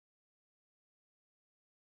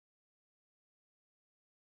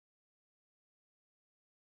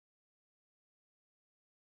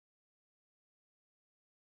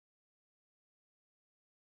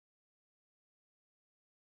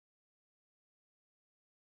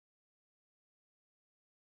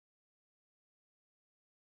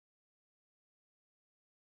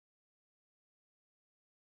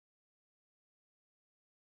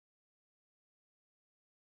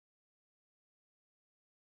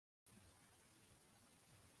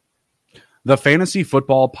The Fantasy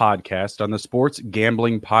Football Podcast on the Sports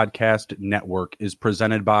Gambling Podcast Network is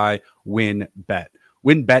presented by WynnBET.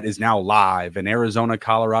 WynnBET is now live in Arizona,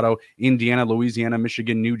 Colorado, Indiana, Louisiana,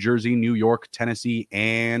 Michigan, New Jersey, New York, Tennessee,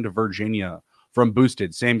 and Virginia. From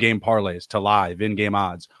boosted same-game parlays to live in-game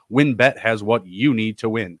odds, WynnBET has what you need to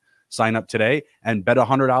win. Sign up today and bet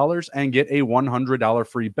 $100 and get a $100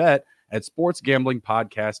 free bet at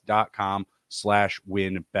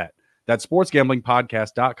sportsgamblingpodcast.com/WynnBET. That's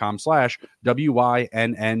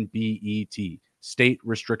sportsgamblingpodcast.com/WYNNBET. State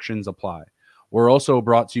restrictions apply. We're also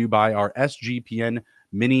brought to you by our SGPN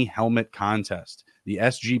Mini Helmet Contest. The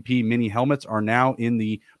SGP Mini Helmets are now in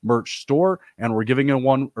the merch store, and we're giving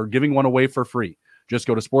one away for free. Just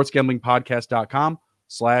go to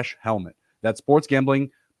sportsgamblingpodcast.com/helmet. That's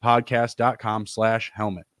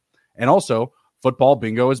sportsgamblingpodcast.com/helmet. And also, football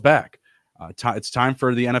bingo is back. It's time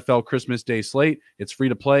for the NFL Christmas Day slate. It's free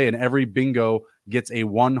to play, and every bingo gets a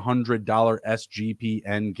 $100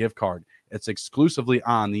 SGPN gift card. It's exclusively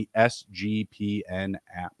on the SGPN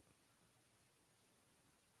app.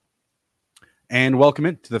 And welcome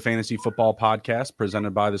into the Fantasy Football Podcast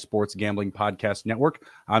presented by the Sports Gambling Podcast Network.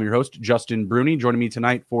 I'm your host, Justin Bruni. Joining me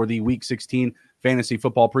tonight for the Week 16 Fantasy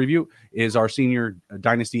Football Preview is our senior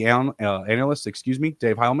Dynasty analyst,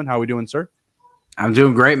 Dave Heilman. How are we doing, sir? I'm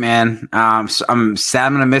doing great, man. I'm sad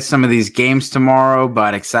I'm going to miss some of these games tomorrow,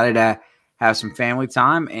 but excited to have some family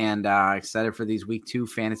time and excited for these Week 2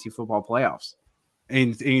 fantasy football playoffs.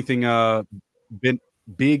 Anything been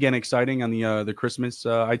big and exciting on the Christmas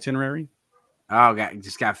itinerary? Oh,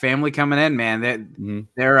 just got family coming in, man.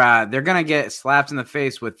 They're going to get slapped in the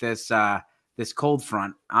face with this cold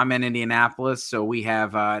front. I'm in Indianapolis, so we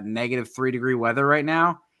have -3 degree weather right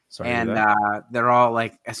now. They're all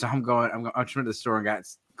like, so I'm trying to the store and got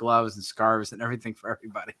gloves and scarves and everything for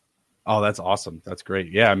everybody. Oh, that's awesome. That's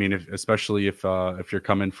great. Yeah. I mean, especially if you're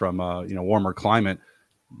coming from warmer climate,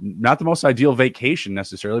 not the most ideal vacation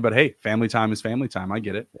necessarily, but hey, family time is family time. I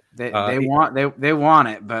get it. They want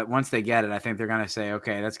it, but once they get it, I think they're going to say,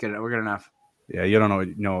 okay, that's good. We're good enough. Yeah. You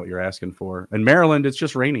don't know what you're asking for. In Maryland, it's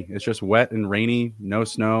just rainy. It's just wet and rainy, no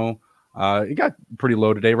snow. It got pretty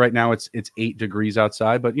low today. Right now it's 8 degrees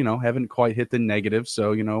outside, but haven't quite hit the negative.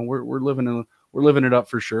 So, we're living it up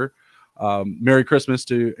for sure. Merry Christmas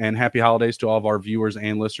and happy holidays to all of our viewers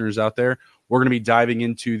and listeners out there. We're going to be diving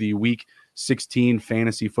into the Week 16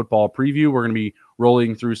 fantasy football preview. We're going to be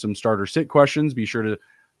rolling through some starter sit questions. Be sure to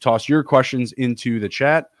toss your questions into the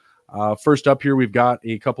chat. First up here, we've got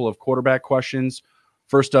a couple of quarterback questions.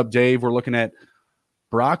 First up, Dave, we're looking at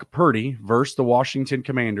Brock Purdy versus the Washington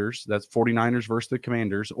Commanders. That's 49ers versus the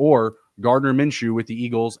Commanders, or Gardner Minshew with the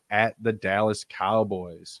Eagles at the Dallas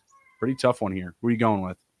Cowboys. Pretty tough one here. Who are you going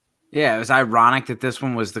with? Yeah, it was ironic that this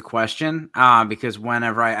one was the question because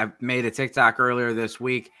whenever I made a TikTok earlier this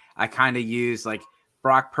week, I kind of used like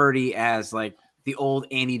Brock Purdy as like the old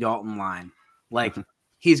Andy Dalton line. Like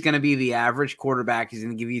he's going to be the average quarterback. He's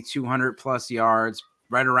going to give you 200 plus yards,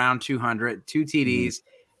 right around 200, 2 TDs,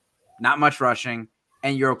 not much rushing.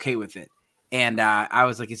 And you're okay with it. And I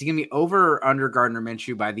was like, is he going to be over or under Gardner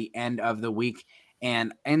Minshew by the end of the week?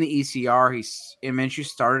 And in the ECR, Minshew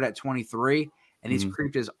started at 23, and he's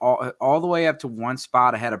creeped his all the way up to one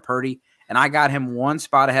spot ahead of Purdy. And I got him one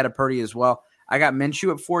spot ahead of Purdy as well. I got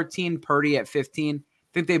Minshew at 14, Purdy at 15. I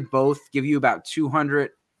think they both give you about 200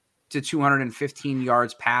 to 215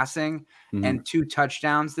 yards passing and 2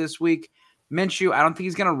 touchdowns this week. Minshew, I don't think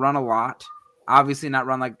he's going to run a lot. Obviously not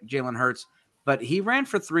run like Jalen Hurts. But he ran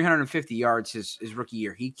for 350 yards his rookie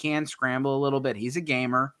year. He can scramble a little bit. He's a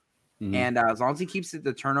gamer. And as long as he keeps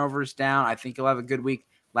the turnovers down, I think he'll have a good week.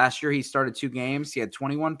 Last year, he started 2 games. He had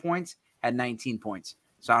 21 points, had 19 points.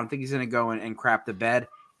 So I don't think he's going to go and crap the bed.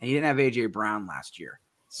 And he didn't have A.J. Brown last year.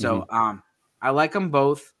 So I like them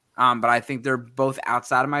both. But I think they're both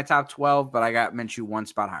outside of my top 12. But I got Minshew one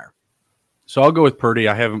spot higher. So I'll go with Purdy.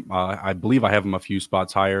 I have him. I believe I have him a few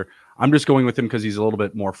spots higher. I'm just going with him because he's a little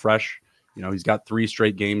bit more fresh. He's got 3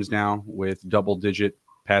 straight games now with double-digit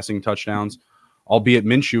passing touchdowns. Albeit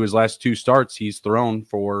Minshew, his last 2 starts, he's thrown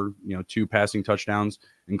for 2 passing touchdowns,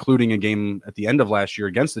 including a game at the end of last year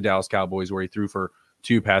against the Dallas Cowboys where he threw for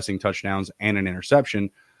 2 passing touchdowns and an interception.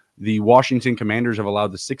 The Washington Commanders have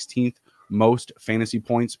allowed the 16th most fantasy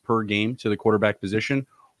points per game to the quarterback position,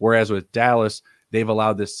 whereas with Dallas, they've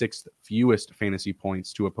allowed the 6th fewest fantasy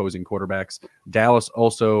points to opposing quarterbacks. Dallas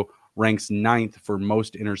also ranks 9th for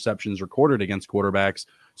most interceptions recorded against quarterbacks.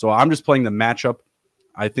 So I'm just playing the matchup.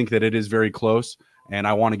 I think that it is very close, and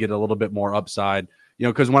I want to get a little bit more upside,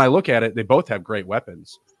 because when I look at it, they both have great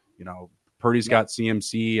weapons. Purdy's got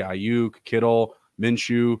CMC, Ayuk, Kittle,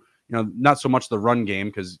 Minshew. not so much the run game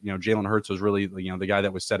because, Jalen Hurts was really, the guy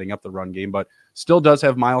that was setting up the run game, but still does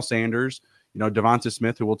have Miles Sanders, Devonta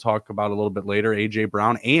Smith, who we'll talk about a little bit later, A.J.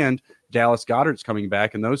 Brown, and Dallas Goedert's coming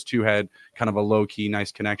back, and those two had kind of a low-key,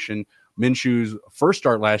 nice connection. Minshew's first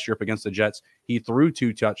start last year up against the Jets, he threw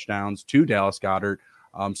 2 touchdowns to Dallas Goedert.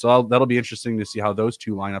 So that'll be interesting to see how those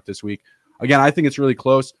two line up this week. Again, I think it's really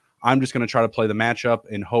close. I'm just going to try to play the matchup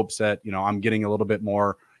in hopes that, I'm getting a little bit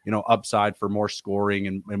more, upside for more scoring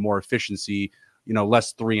and more efficiency,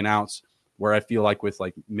 less 3 and outs, where I feel like with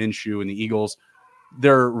like Minshew and the Eagles,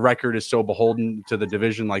 their record is so beholden to the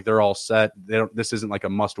division. Like they're all set. This isn't like a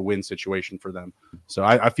must win situation for them. So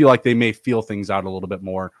I feel like they may feel things out a little bit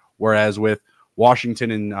more. Whereas with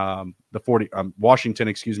Washington and Washington,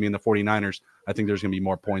 and the 49ers, I think there's going to be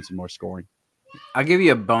more points and more scoring. I'll give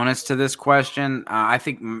you a bonus to this question. I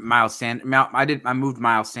think I moved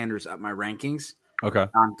Miles Sanders up my rankings. Okay.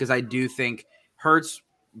 Because I do think Hurts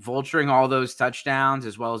vulturing all those touchdowns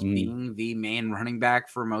as well as being the main running back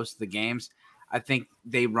for most of the games. I think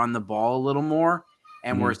they run the ball a little more,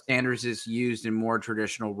 and where Sanders is used in more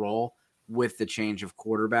traditional role with the change of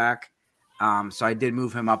quarterback. So I did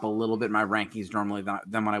move him up a little bit in my rankings normally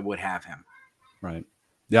than when I would have him. Right.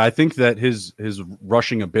 Yeah, I think that his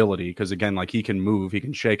rushing ability, because again, like he can move, he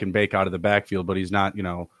can shake and bake out of the backfield, but he's not,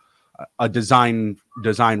 a design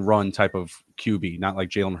run type of QB, not like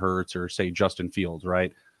Jalen Hurts or say Justin Fields,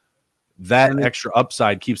 right? That extra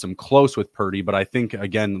upside keeps him close with Purdy, but I think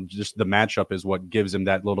again, just the matchup is what gives him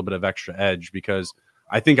that little bit of extra edge, because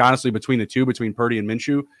I think honestly between Purdy and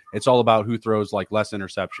Minshew, it's all about who throws like less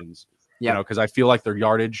interceptions. Yeah, because I feel like their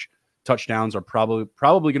yardage touchdowns are probably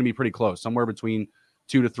going to be pretty close, somewhere between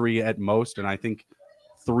 2 to 3 at most, and I think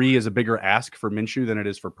 3 is a bigger ask for Minshew than it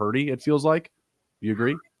is for Purdy. It feels like. Do you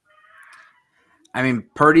agree? I mean,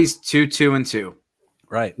 Purdy's 2-2-2.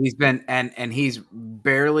 Right. He's been and he's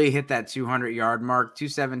barely hit that 200-yard mark.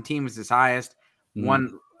 217 was his highest.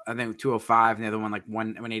 One, I think 205, and the other one like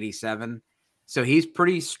 187. So he's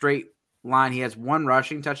pretty straight line. He has 1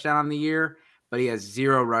 rushing touchdown on the year, but he has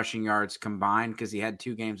 0 rushing yards combined because he had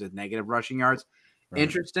 2 games with negative rushing yards. Right.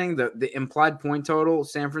 Interesting. The implied point total: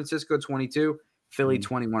 San Francisco 22, Philly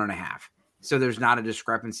 21.5. So there's not a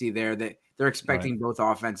discrepancy there. That they're expecting both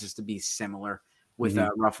offenses to be similar with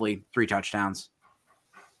roughly 3 touchdowns.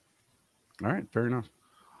 All right, fair enough.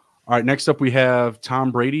 All right, next up we have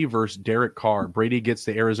Tom Brady versus Derek Carr. Brady gets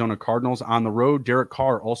the Arizona Cardinals on the road. Derek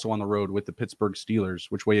Carr also on the road with the Pittsburgh Steelers.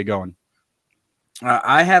 Which way you going?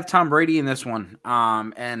 I have Tom Brady in this one,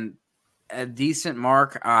 and a decent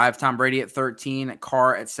mark. I have Tom Brady at 13,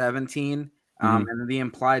 Carr at 17, and the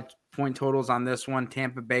implied point totals on this one: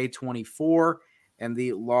 Tampa Bay 24, and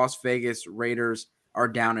the Las Vegas Raiders are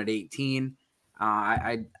down at 18.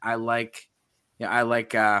 I like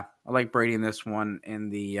Brady in this one in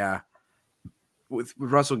the with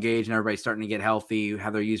Russell Gage and everybody starting to get healthy,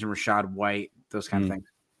 how they're using Rashad White, those kind of things.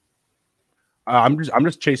 I'm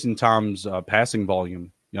just chasing Tom's passing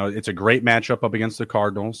volume. It's a great matchup up against the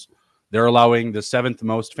Cardinals. They're allowing the 7th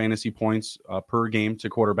most fantasy points per game to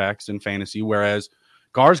quarterbacks in fantasy, whereas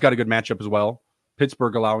Carr's got a good matchup as well.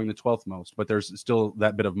 Pittsburgh allowing the 12th most, but there's still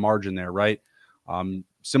that bit of margin there, right?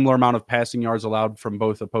 Similar amount of passing yards allowed from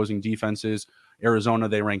both opposing defenses. Arizona,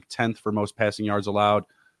 they rank 10th for most passing yards allowed.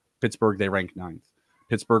 Pittsburgh, they rank 9th.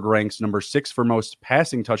 Pittsburgh ranks number 6 for most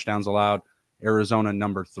passing touchdowns allowed. Arizona,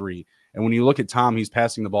 number 3. And when you look at Tom, he's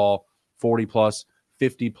passing the ball 40 plus,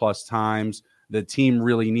 50 plus times. The team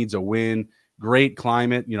really needs a win. Great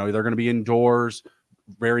climate. They're going to be indoors.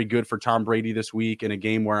 Very good for Tom Brady this week in a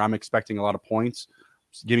game where I'm expecting a lot of points.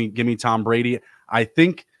 Give me Tom Brady. I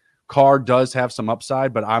think Carr does have some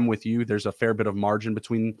upside, but I'm with you. There's a fair bit of margin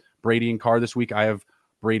between Brady and Carr this week. I have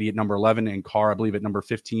Brady at number 11 and Carr, I believe, at number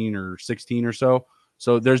 15 or 16 or so.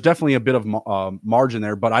 So there's definitely a bit of margin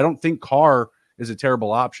there, but I don't think Carr is a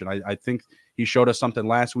terrible option. I think he showed us something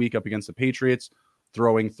last week up against the Patriots,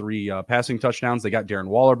 throwing 3 passing touchdowns. They got Darren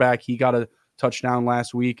Waller back. He got a touchdown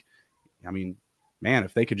last week. I mean, man,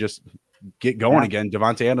 if they could just get going again,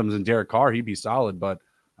 Devontae Adams and Derek Carr, he'd be solid, but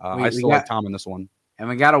I still like Tom in this one. And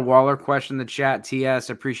we got a Waller question in the chat. TS,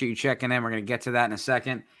 appreciate you checking in. We're going to get to that in a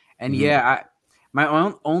second. And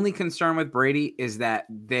my only concern with Brady is that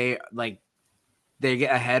they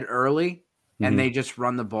get ahead early and they just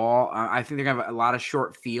run the ball. I think they're going to have a lot of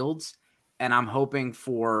short fields, and I'm hoping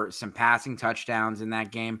for some passing touchdowns in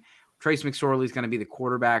that game. Trace McSorley is going to be the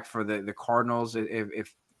quarterback for the Cardinals,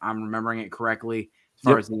 if I'm remembering it correctly, as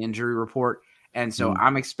far as the injury report. And so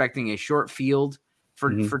I'm expecting a short field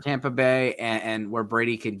for Tampa Bay, and where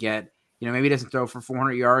Brady could get, maybe he doesn't throw for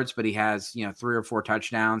 400 yards, but he has, 3 or 4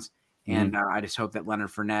 touchdowns And I just hope that Leonard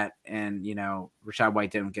Fournette and, Rachaad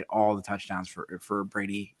White didn't get all the touchdowns for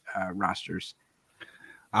Brady rosters.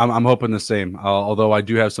 I'm hoping the same. Although I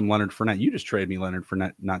do have some Leonard Fournette. You just traded me Leonard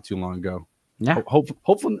Fournette not too long ago. Yeah.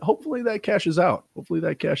 Hopefully that cashes out.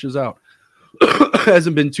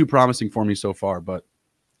 Hasn't been too promising for me so far, but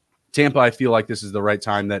Tampa, I feel like this is the right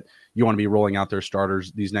time that you want to be rolling out their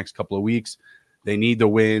starters these next couple of weeks. They need the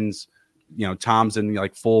wins. Tom's in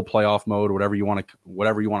like full playoff mode, whatever you want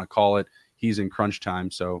to call it. He's in crunch time,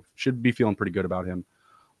 so should be feeling pretty good about him.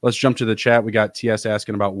 Let's jump to the chat. We got TS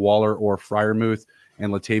asking about Waller or Freiermuth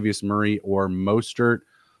and Latavius Murray or Mostert.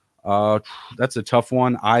 That's a tough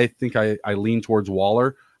one. I think I lean towards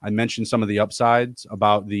Waller. I mentioned some of the upsides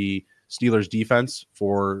about the Steelers defense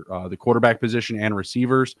for the quarterback position and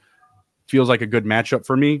receivers. Feels like a good matchup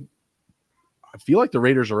for me. I feel like the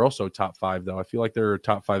Raiders are also top 5, though. I feel like they're a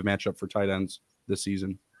top 5 matchup for tight ends this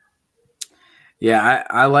season. Yeah,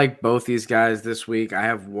 I like both these guys this week. I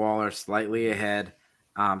have Waller slightly ahead.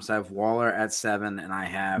 So I have Waller at 7, and I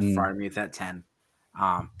have Freiermuth at 10.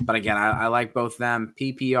 But again, I like both them.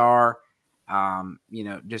 PPR,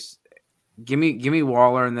 just give me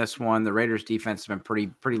Waller in this one. The Raiders defense has been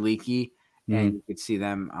pretty leaky, and you could see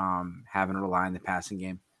them having to rely on the passing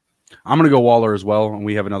game. I'm going to go Waller as well, and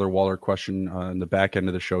we have another Waller question in the back end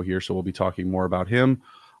of the show here, so we'll be talking more about him.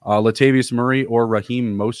 Latavius Murray or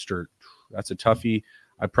Raheem Mostert. That's a toughie.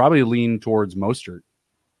 I'd probably lean towards Mostert.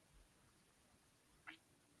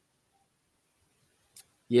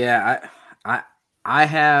 Yeah, I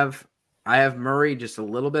have Murray just a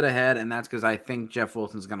little bit ahead, and that's because I think Jeff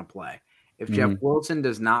Wilson's going to play. If Jeff Wilson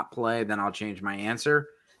does not play, then I'll change my answer.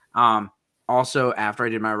 Also, after I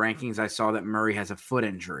did my rankings, I saw that Murray has a foot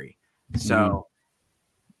injury. So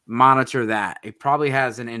monitor that. It probably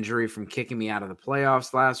has an injury from kicking me out of the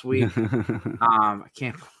playoffs last week. I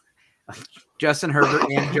can't. Justin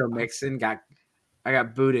Herbert and Joe Mixon I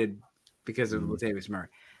got booted because of Latavius Murray.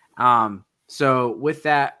 So with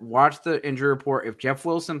that, watch the injury report. If Jeff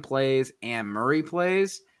Wilson plays and Murray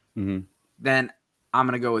plays, then I'm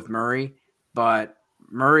going to go with Murray. But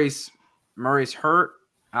Murray's hurt.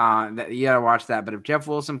 That you got to watch that. But if Jeff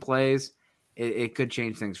Wilson plays, it could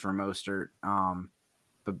change things for Mostert.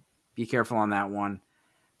 But be careful on that one.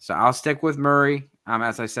 So I'll stick with Murray.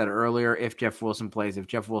 As I said earlier, if Jeff Wilson plays, if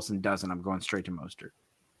Jeff Wilson doesn't, I'm going straight to Mostert.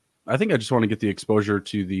 I think I just want to get the exposure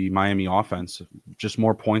to the Miami offense. Just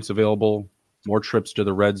more points available, more trips to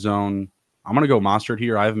the red zone. I'm going to go Mostert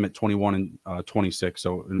here. I have him at 21 and 26,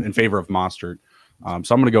 so in favor of Mostert. So I'm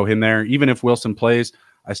going to go him there. Even if Wilson plays,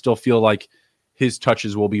 I still feel like his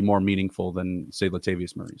touches will be more meaningful than, say,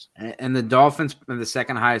 Latavius Murray's. And the Dolphins are the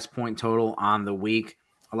second highest point total on the week.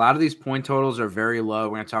 A lot of these point totals are very low.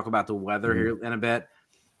 We're going to talk about the weather here in a bit.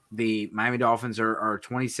 The Miami Dolphins are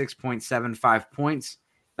 26.75 points.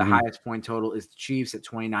 The highest point total is the Chiefs at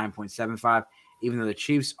 29.75. Even though the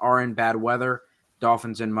Chiefs are in bad weather,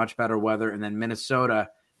 Dolphins in much better weather. And then Minnesota,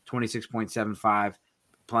 26.75,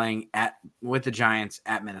 playing with the Giants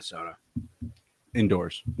at Minnesota.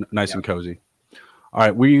 Indoors. Nice and cozy. All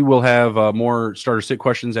right, we will have more starter sit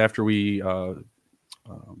questions after we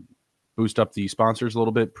boost up the sponsors a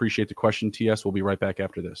little bit. Appreciate the question, TS. We'll be right back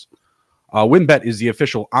after this. WynnBET is the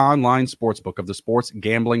official online sportsbook of the Sports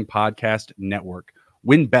Gambling Podcast Network.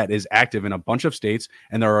 WynnBET is active in a bunch of states,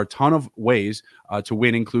 and there are a ton of ways to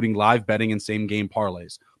win, including live betting and same-game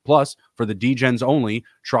parlays. Plus, for the DGens only,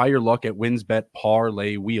 try your luck at WynnBET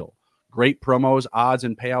Parlay Wheel. Great promos, odds,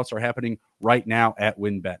 and payouts are happening right now at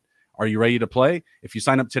WynnBET. Are you ready to play? If you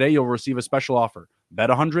sign up today, you'll receive a special offer. Bet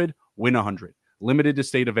 100, win 100. Limited to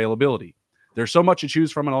state availability. There's so much to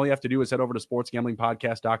choose from, and all you have to do is head over to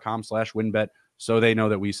sportsgamblingpodcast.com/WynnBET so they know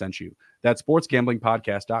that we sent you. That's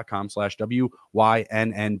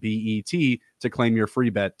sportsgamblingpodcast.com/WYNNBET to claim your free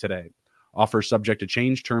bet today. Offer subject to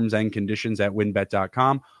change, terms and conditions at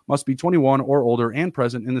wynnbet.com. Must be 21 or older and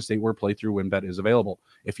present in the state where playthrough WynnBET is available.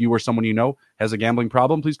 If you or someone you know has a gambling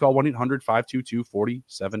problem, please call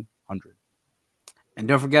 1-800-522-4700. And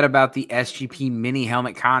don't forget about the SGP mini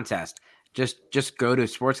helmet contest. Just go to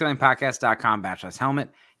sportsgamblingpodcast.com/helmet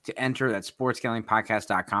to enter. That's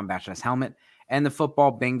sportsgamblingpodcast.com/helmet. And the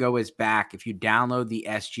football bingo is back. If you download the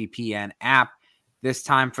SGPN app, this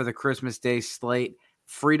time for the Christmas Day slate,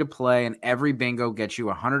 free to play, and every bingo gets you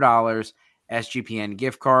 $100 SGPN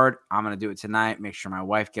gift card. I'm going to do it tonight. Make sure my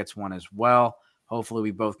wife gets one as well. Hopefully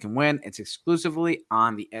we both can win. It's exclusively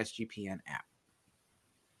on the SGPN app.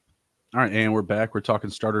 All right, and we're back. We're talking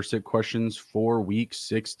starter sit questions for week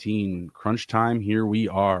 16. Crunch time, here we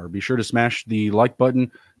are. Be sure to smash the like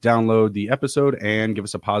button, download the episode, and give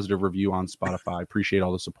us a positive review on Spotify. Appreciate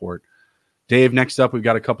all the support. Dave, next up, we've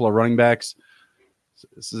got a couple of running backs.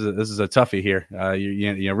 This is a toughie here.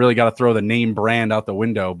 You really got to throw the name brand out the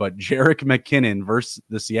window. But Jerick McKinnon versus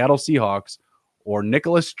the Seattle Seahawks, or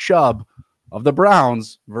Nicholas Chubb of the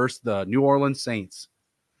Browns versus the New Orleans Saints.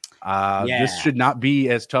 This should not be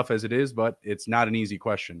as tough as it is, but it's not an easy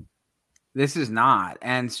question. This is not.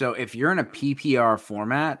 And so if you're in a PPR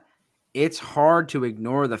format, it's hard to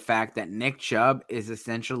ignore the fact that Nick Chubb is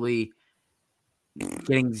essentially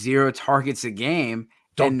getting 0 targets a game,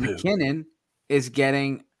 and McKinnon is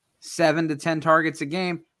getting 7 to 10 targets a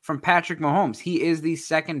game from Patrick Mahomes. He is the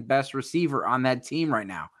second best receiver on that team right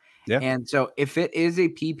now. Yeah. And so if it is a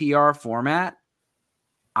PPR format,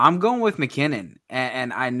 I'm going with McKinnon.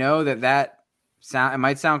 And I know it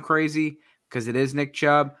might sound crazy because it is Nick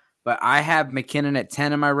Chubb, but I have McKinnon at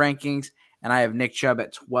 10 in my rankings, and I have Nick Chubb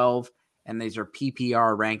at 12, and these are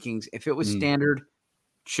PPR rankings. If it was standard,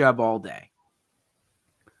 Chubb all day.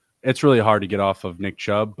 It's really hard to get off of Nick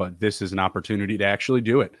Chubb, but this is an opportunity to actually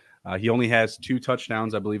do it. He only has 2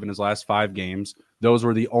 touchdowns, I believe, in his last 5 games. Those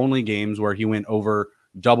were the only games where he went over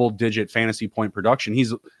double-digit fantasy point production.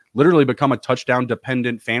 He's literally become a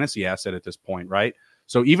touchdown-dependent fantasy asset at this point, right?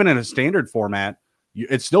 So even in a standard format,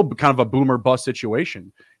 it's still kind of a boomer bust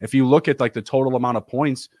situation. If you look at like the total amount of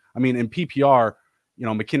points, I mean, in PPR,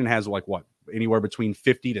 McKinnon has anywhere between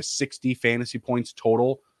 50 to 60 fantasy points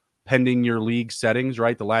total, pending your league settings,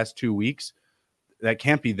 right? The last 2 weeks, that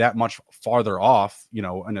can't be that much farther off,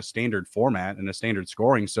 in a standard format and a standard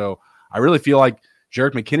scoring. So I really feel like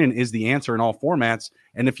Jerick McKinnon is the answer in all formats.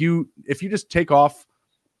 And if you just take off,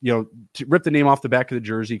 to rip the name off the back of the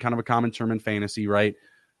jersey, kind of a common term in fantasy, right?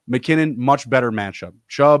 McKinnon, much better matchup.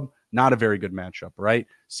 Chubb, not a very good matchup, right?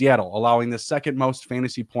 Seattle, allowing the second most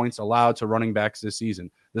fantasy points allowed to running backs this season,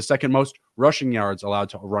 the second most rushing yards allowed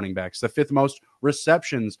to running backs, the 5th most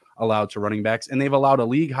receptions allowed to running backs, and they've allowed a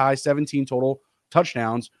league-high 17 total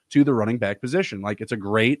touchdowns to the running back position. Like, it's a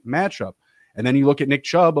great matchup. And then you look at Nick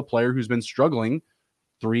Chubb, a player who's been struggling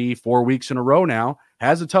 3-4 weeks in a row now,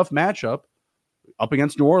 has a tough matchup up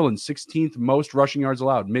against New Orleans, 16th most rushing yards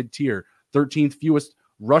allowed, mid-tier, 13th fewest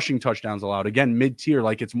rushing touchdowns allowed, again, mid-tier.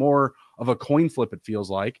 Like, it's more of a coin flip, it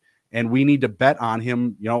feels like. And we need to bet on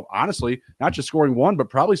him, honestly, not just scoring 1,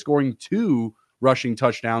 but probably scoring 2 rushing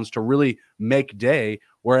touchdowns to really make day.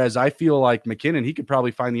 Whereas I feel like McKinnon, he could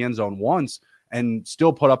probably find the end zone once and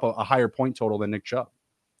still put up a higher point total than Nick Chubb,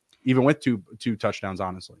 even with two touchdowns,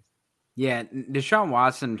 honestly. Yeah, Deshaun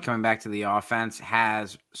Watson coming back to the offense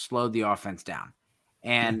has slowed the offense down.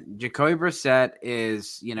 And Jacoby Brissett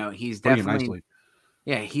is, he's definitely –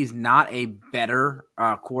 yeah, he's not a better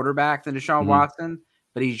quarterback than Deshaun Watson,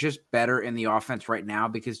 but he's just better in the offense right now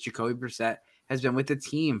because Jacoby Brissett has been with the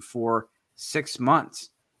team for 6 months.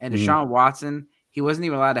 And Deshaun Watson, he wasn't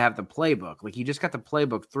even allowed to have the playbook. Like, he just got the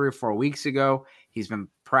playbook 3 or 4 weeks ago. He's been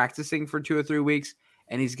practicing for 2 or 3 weeks,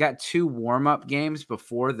 and he's got 2 warm-up games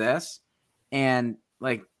before this. And,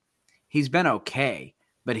 he's been okay,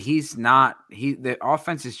 but the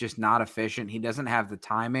offense is just not efficient. He doesn't have the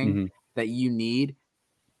timing that you need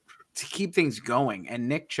to keep things going. And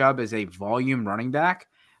Nick Chubb is a volume running back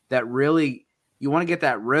that really, you want to get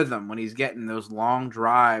that rhythm when he's getting those long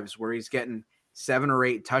drives where he's getting 7 or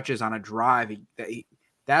 8 touches on a drive.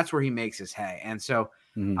 That's where he makes his hay. And so,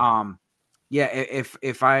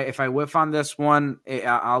 if I whiff on this one,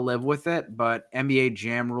 I'll live with it. But NBA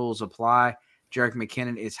Jam rules apply. Jerick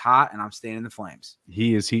McKinnon is hot, and I'm staying in the flames.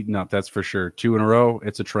 He is heating up, that's for sure. 2 in a row,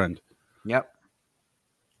 it's a trend. Yep.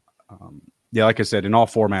 Yeah, like I said, in all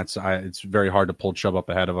formats, it's very hard to pull Chubb up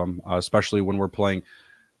ahead of him, especially when we're playing,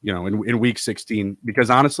 in week 16. Because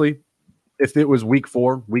honestly, if it was week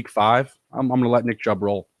 4, week 5, I'm going to let Nick Chubb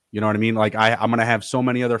roll. You know what I mean? Like, I'm going to have so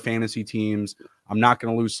many other fantasy teams. I'm not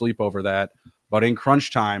going to lose sleep over that. But in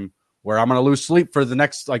crunch time, where I'm going to lose sleep for the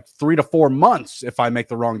next 3 to 4 months if I make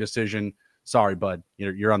the wrong decision, sorry, bud,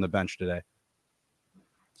 you're on the bench today.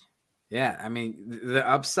 Yeah, I mean, the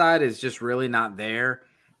upside is just really not there.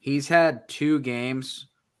 He's had 3 games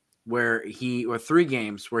where he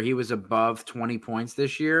was above 20 points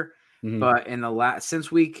this year. But in the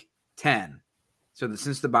since week 10,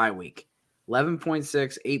 since the bye week,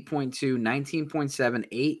 11.6, 8.2, 19.7,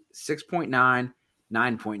 8, 6.9,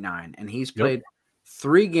 9.9. And he's played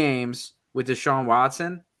 3 games with Deshaun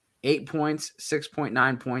Watson, 8 points,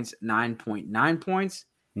 6.9 points, 9.9 points.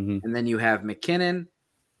 And then you have McKinnon,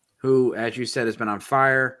 who, as you said, has been on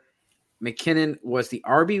fire. McKinnon was the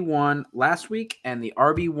RB1 last week and the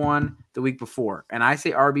RB1 the week before. And I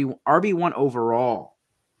say RB1 overall.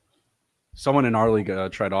 Someone in our league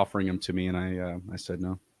tried offering him to me, and I said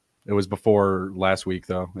no. It was before last week,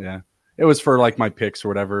 though. Yeah. It was for, my picks or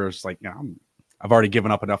whatever. It was like, no, I've already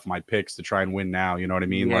given up enough of my picks to try and win now. You know what I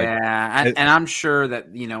mean? Yeah, and I'm sure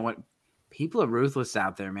that you know what people are ruthless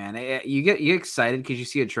out there, man. You get excited because you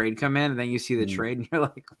see a trade come in, and then you see the trade, and you're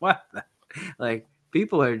like, what? Like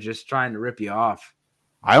people are just trying to rip you off.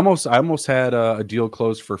 I almost had a deal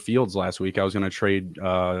closed for Fields last week. I was going to trade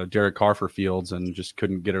Derek Carr for Fields and just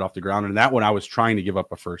couldn't get it off the ground. And that one I was trying to give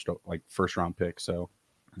up a first round pick. So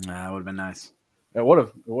that would have been nice. It would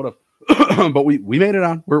have. But we made it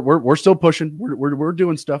on. We're still pushing. We're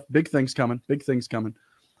doing stuff. Big things coming.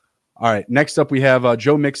 All right. Next up, we have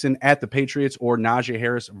Joe Mixon at the Patriots or Najee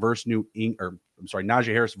Harris versus Najee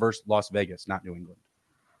Harris versus Las Vegas, not New England.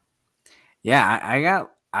 Yeah,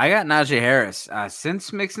 I got Najee Harris.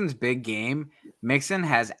 Since Mixon's big game, Mixon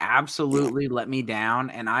has absolutely let me down,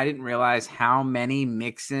 and I didn't realize how many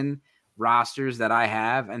Mixon rosters that I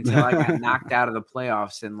have until I got knocked out of the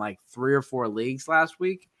playoffs in like 3 or 4 leagues last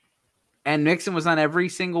week. And Mixon was on every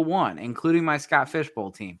single one, including my Scott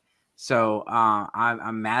Fishbowl team. So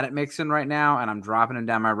I'm mad at Mixon right now, and I'm dropping him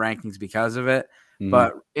down my rankings because of it. Mm-hmm.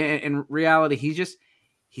 But in reality,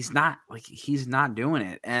 he's not doing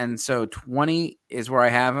it. And so 20 is where I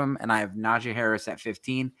have him, and I have Najee Harris at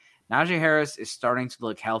 15. Najee Harris is starting to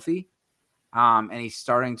look healthy, and he's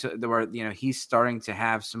starting to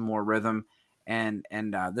have some more rhythm, and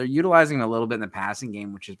they're utilizing him a little bit in the passing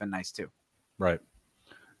game, which has been nice too. Right.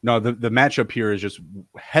 No, the matchup here is just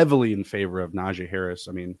heavily in favor of Najee Harris.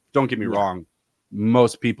 I mean, don't get me wrong.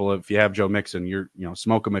 Most people, if you have Joe Mixon,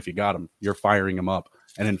 smoke him if you got him. You're firing him up.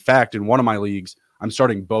 And in fact, in one of my leagues, I'm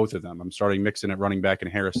starting both of them. I'm starting Mixon at running back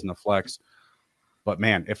and Harris in the flex. But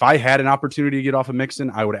man, if I had an opportunity to get off of Mixon,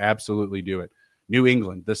 I would absolutely do it. New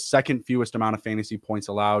England, the second fewest amount of fantasy points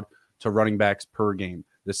allowed to running backs per game.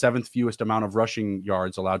 The 7th fewest amount of rushing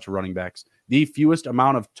yards allowed to running backs. The fewest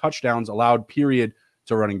amount of touchdowns allowed, period,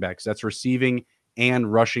 to running backs. That's receiving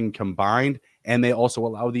and rushing combined. And they also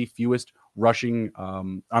allow the fewest rushing,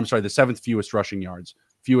 the 7th fewest rushing yards,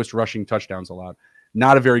 fewest rushing touchdowns allowed.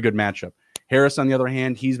 Not a very good matchup. Harris, on the other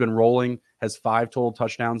hand, he's been rolling, has 5 total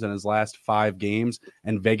touchdowns in his last 5 games,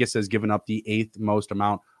 and Vegas has given up the 8th most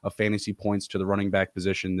amount of fantasy points to the running back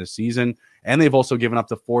position this season. And they've also given up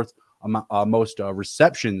the 4th most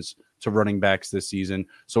receptions to running backs this season.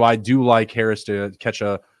 So I do like Harris to catch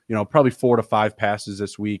probably 4 to 5 passes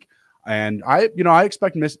this week. And I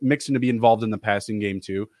expect Mixon to be involved in the passing game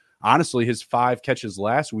too. Honestly, his 5 catches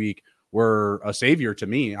last week were a savior to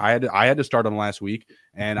me. I had to start him last week,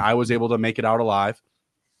 and I was able to make it out alive.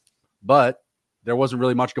 But there wasn't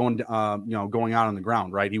really much going on on the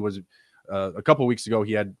ground, right? He was a couple weeks ago,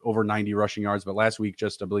 he had over 90 rushing yards, but last week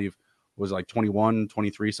just, I believe, was like 21,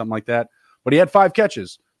 23, something like that. But he had 5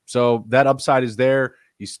 catches. So that upside is there.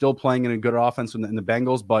 He's still playing in a good offense in the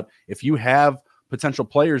Bengals. But if you have potential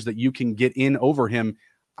players that you can get in over him,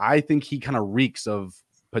 I think he kind of reeks of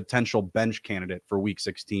potential bench candidate for week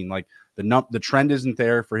 16. Like the trend isn't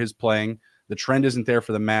there for his playing. The trend isn't there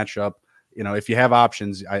for the matchup. If you have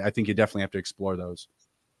options, I think you definitely have to explore those.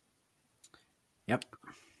 Yep.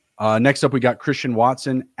 Next up, we got Christian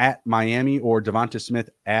Watson at Miami or Devonta Smith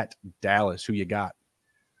at Dallas. Who you got?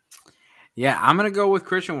 Yeah, I'm going to go with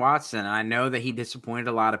Christian Watson. I know that he disappointed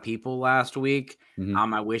a lot of people last week.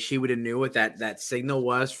 Mm-hmm. I wish he would have knew what that signal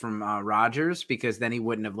was from Rodgers, because then he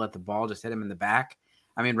wouldn't have let the ball just hit him in the back.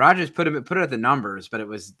 I mean, Rodgers put it at the numbers, but it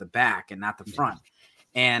was the back and not the front.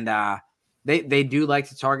 And they do like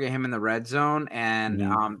to target him in the red zone.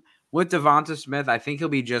 And with Devonta Smith, I think he'll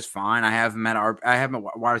be just fine. I have him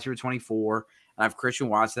at wide receiver 24. I have Christian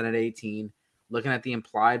Watson at 18. Looking at the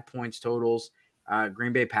implied points totals,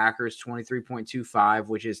 Green Bay Packers 23.25,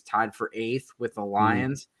 which is tied for 8th with the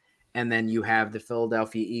Lions. And then you have the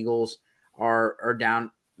Philadelphia Eagles are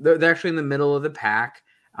down. They're actually in the middle of the pack.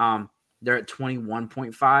 They're at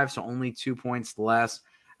 21.5, so only 2 points less.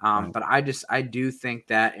 But I do think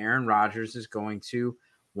that Aaron Rodgers is going to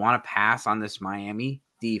want to pass on this Miami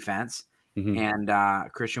defense,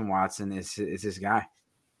 and Christian Watson is his guy.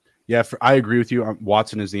 Yeah, I agree with you.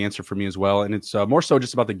 Watson is the answer for me as well, and it's more so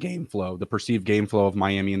just about the game flow, the perceived game flow of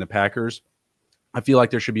Miami and the Packers. I feel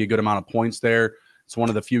like there should be a good amount of points there. It's one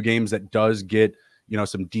of the few games that does get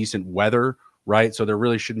some decent weather, right? So there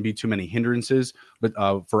really shouldn't be too many hindrances, but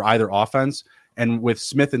for either offense. And with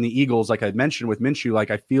Smith and the Eagles, like I mentioned with Minshew,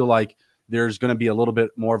 like I feel like there's going to be a little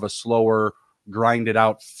bit more of a slower, grind it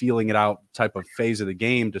out, feeling it out type of phase of the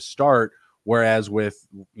game to start. Whereas with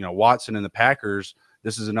Watson and the Packers,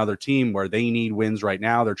 this is another team where they need wins right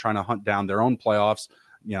now. They're trying to hunt down their own playoffs,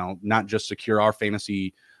 not just secure our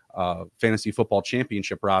fantasy football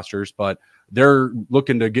championship rosters, but they're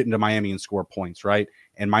looking to get into Miami and score points, right?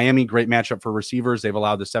 And Miami, great matchup for receivers. They've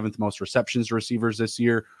allowed the 7th most receptions to receivers this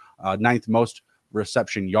year, 9th most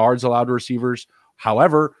reception yards allowed to receivers.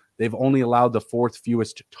 However, they've only allowed the fourth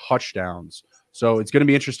fewest touchdowns. So it's going to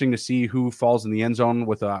be interesting to see who falls in the end zone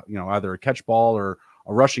with either a catch ball or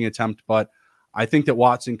a rushing attempt. But I think that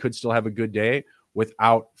Watson could still have a good day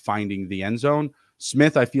without finding the end zone.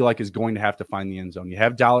 Smith, I feel like, is going to have to find the end zone. You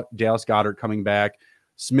have Dallas Goedert coming back.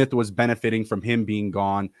 Smith was benefiting from him being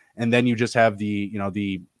gone. And then you just have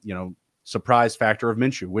the surprise factor of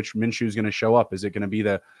Minshew. Which Minshew is going to show up? Is it going to be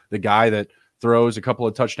the guy that throws a couple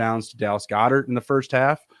of touchdowns to Dallas Goedert in the first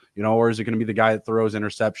half, or is it going to be the guy that throws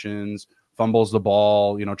interceptions, fumbles the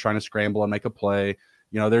ball, trying to scramble and make a play?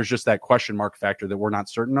 There's just that question mark factor that we're not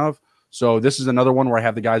certain of. So this is another one where I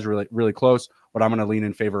have the guys really, really close, but I'm going to lean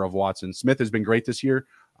in favor of Watson. Smith has been great this year,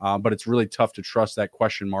 but it's really tough to trust that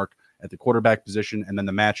question mark at the quarterback position. And then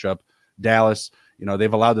the matchup, Dallas,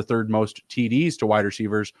 they've allowed the third most TDs to wide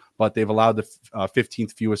receivers, but they've allowed the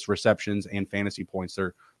 15th fewest receptions and fantasy points.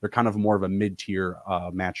 They're kind of more of a mid-tier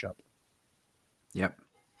matchup. Yep.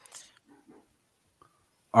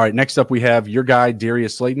 All right, next up we have your guy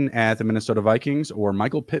Darius Slayton at the Minnesota Vikings or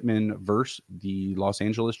Michael Pittman versus the Los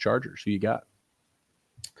Angeles Chargers. Who you got?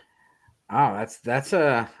 Oh, I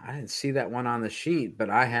didn't see that one on the sheet, but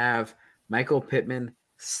I have Michael Pittman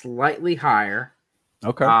slightly higher.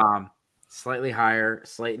 Okay. Slightly higher.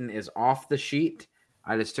 Slayton is off the sheet.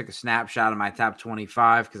 I just took a snapshot of my top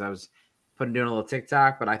 25 because I was doing a little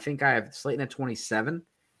TikTok, but I think I have Slayton at 27,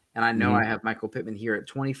 and I know I have Michael Pittman here at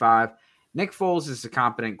 25. Nick Foles is a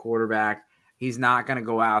competent quarterback. He's not going to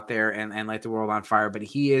go out there and light the world on fire, but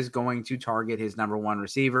he is going to target his number one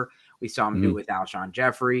receiver. We saw him do it with Alshon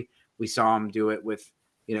Jeffrey. We saw him do it with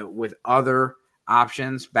other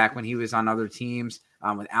options back when he was on other teams,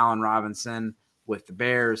 with Allen Robinson, with the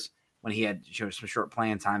Bears, when he had some short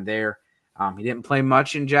playing time there. He didn't play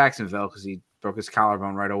much in Jacksonville because he broke his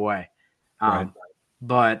collarbone right away.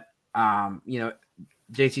 But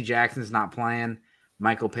J.C. Jackson's not playing.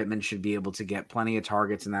 Michael Pittman should be able to get plenty of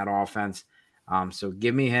targets in that offense. So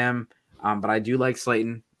give me him. But I do like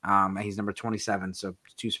Slayton. He's number 27, so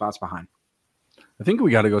 2 spots behind. I think we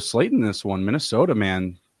got to go Slayton this one. Minnesota,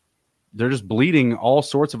 man, they're just bleeding all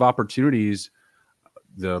sorts of opportunities.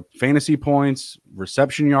 The fantasy points,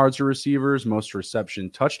 reception yards to receivers, most reception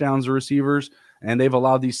touchdowns to receivers, and they've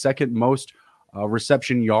allowed the second most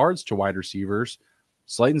reception yards to wide receivers.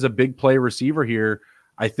 Slayton's a big play receiver here.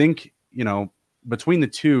 I think, between the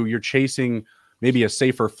two, you're chasing maybe a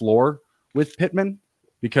safer floor with Pittman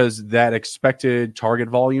because that expected target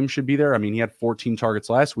volume should be there. I mean, he had 14 targets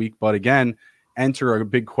last week, but again, enter a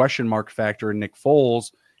big question mark factor in Nick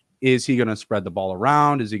Foles. Is he going to spread the ball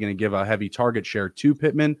around? Is he going to give a heavy target share to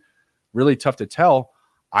Pittman? Really tough to tell.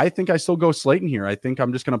 I think I still go Slayton here. I think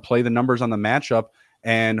I'm just going to play the numbers on the matchup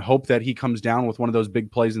and hope that he comes down with one of those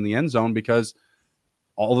big plays in the end zone because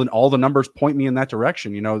all the numbers point me in that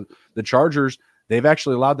direction. The Chargers, they've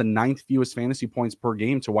actually allowed the 9th fewest fantasy points per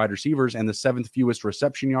game to wide receivers and the 7th fewest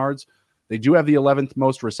reception yards. They do have the 11th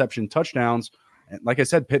most reception touchdowns. And like I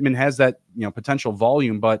said, Pittman has that potential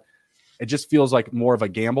volume, but it just feels like more of a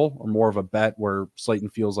gamble or more of a bet where Slayton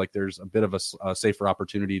feels like there's a bit of a safer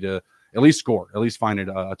opportunity to at least score, at least find it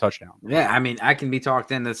a touchdown. Yeah, I mean, I can be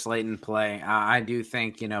talked into Slayton play. I do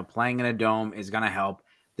think, playing in a dome is going to help.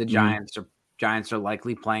 The Giants are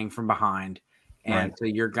likely playing from behind. And so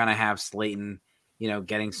you're going to have Slayton,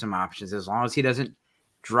 getting some options. As long as he doesn't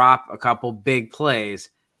drop a couple big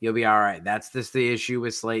plays, you'll be all right. That's just the issue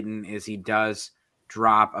with Slayton is he does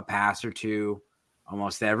drop a pass or two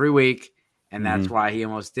almost every week, and that's why he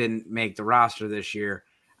almost didn't make the roster this year.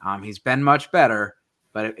 He's been much better,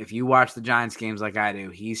 but if you watch the Giants games like I do,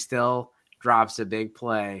 he still drops a big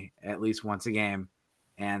play at least once a game,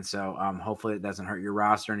 and so hopefully it doesn't hurt your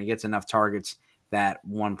roster, and he gets enough targets that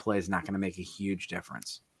one play is not going to make a huge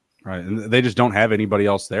difference. Right, and they just don't have anybody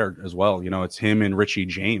else there as well. It's him and Richie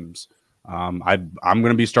James. I'm going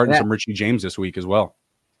to be starting some Richie James this week as well.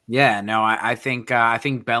 Yeah, no, I think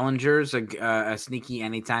Bellinger's a sneaky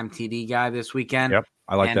anytime TD guy this weekend. Yep,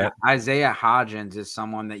 I like that. Isaiah Hodgins is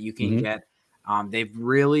someone that you can get. They've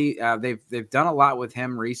really they've done a lot with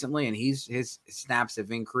him recently, and his snaps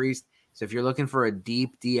have increased. So if you're looking for a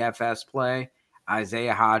deep DFS play,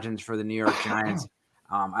 Isaiah Hodgins for the New York Giants.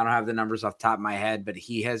 I don't have the numbers off the top of my head, but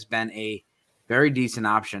he has been a very decent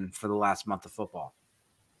option for the last month of football.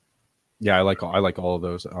 Yeah, I like all of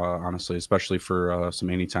those, honestly, especially for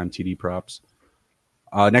some anytime TD props.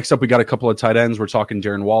 Next up, we got a couple of tight ends. We're talking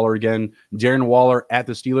Darren Waller again. Darren Waller at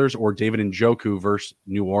the Steelers or David Njoku versus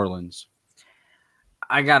New Orleans?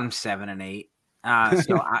 I got him 7 and 8.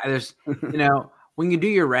 There's, when you do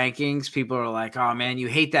your rankings, people are like, oh, man, you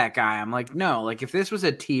hate that guy. I'm like, no, like if this was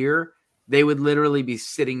a tier They would literally be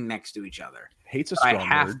sitting next to each other. Hate's a strong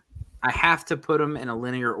word. I have to put them in a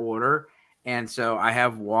linear order, and so I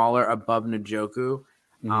have Waller above Njoku.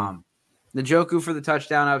 Njoku for the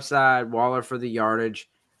touchdown upside, Waller for the yardage.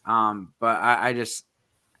 But I just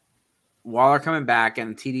Waller coming back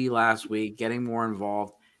and TD last week, getting more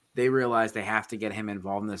involved. They realized they have to get him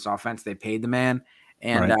involved in this offense. They paid the man,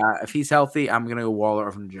 and if he's healthy, I'm going to go Waller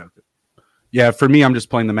over Njoku. Yeah, for me, I'm just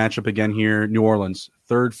playing the matchup again here. New Orleans,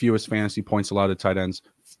 third fewest fantasy points allowed to tight ends,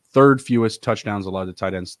 third fewest touchdowns allowed to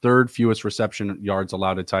tight ends, third fewest reception yards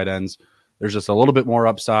allowed to tight ends. There's just a little bit more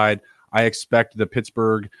upside. I expect the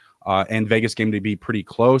Pittsburgh and Vegas game to be pretty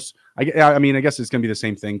close. I mean, I guess it's going to be the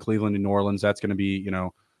same thing. Cleveland and New Orleans, that's going to be,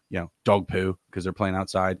 dog poo because they're playing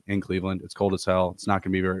outside in Cleveland. It's cold as hell. It's not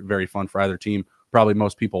going to be very, very fun for either team. Probably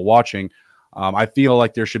most people watching. I feel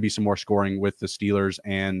like there should be some more scoring with the Steelers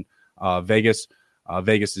and Vegas.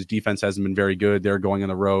 Vegas's defense hasn't been very good. They're going on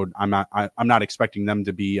the road. I'm not expecting them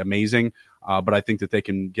to be amazing, but I think that they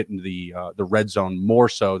can get into the red zone more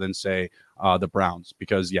so than say the Browns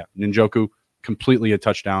because Njoku completely a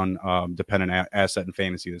touchdown dependent asset in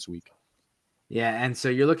fantasy this week. Yeah, and so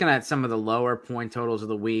you're looking at some of the lower point totals of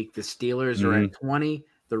the week. The Steelers are at 20.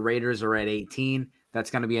 The Raiders are at 18. That's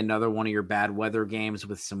going to be another one of your bad weather games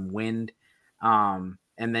with some wind. And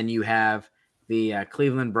then you have the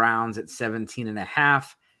Cleveland Browns at 17.5.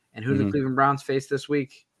 And who do the Cleveland Browns face this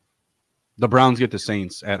week? The Browns get the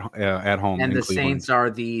Saints at home. And the Cleveland. Saints are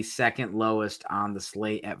the second lowest on the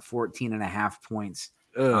slate at 14.5 points.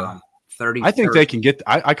 30. I think they can get.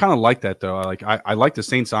 I kind of like that though. I like the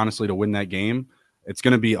Saints honestly to win that game. It's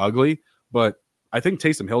going to be ugly, but I think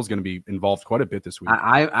Taysom Hill is going to be involved quite a bit this week.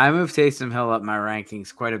 I moved Taysom Hill up my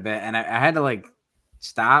rankings quite a bit, and I had to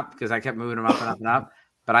stop because I kept moving him up and up and up.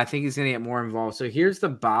 But I think he's going to get more involved. So here's the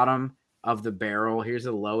bottom of the barrel. Here's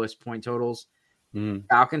the lowest point totals.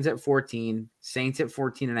 Falcons at 14, Saints at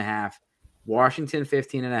 14.5, Washington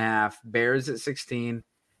 15.5, Bears at 16.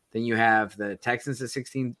 Then you have the Texans at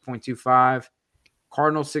 16.25,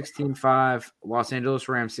 Cardinals 16.5, Los Angeles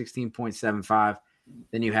Rams 16.75.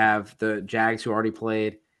 Then you have the Jags who already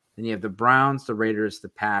played. Then you have the Browns, the Raiders, the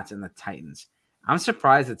Pats, and the Titans. I'm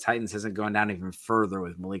surprised the Titans hasn't gone down even further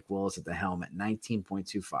with Malik Willis at the helm at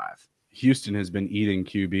 19.25. Houston has been eating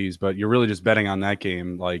QBs, but you're really just betting on that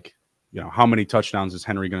game. How many touchdowns is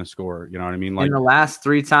Henry going to score? You know what I mean? In the last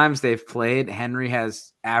 3 times they've played, Henry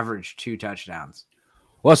has averaged 2 touchdowns.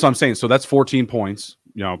 Well, that's what I'm saying. So that's 14 points,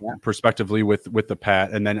 prospectively with the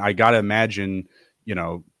Pat. And then I got to imagine,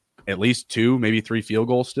 at least 2, maybe 3 field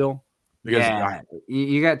goals still. Because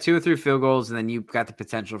you got 2 or 3 field goals, and then you've got the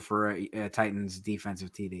potential for a Titans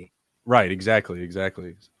defensive TD. Right. Exactly.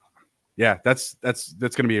 Yeah, that's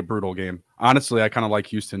going to be a brutal game. Honestly, I kind of like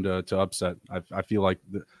Houston to upset. I feel like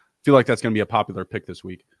that's going to be a popular pick this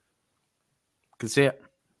week. Could see it.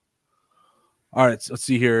 All right, let's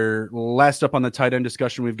see here. Last up on the tight end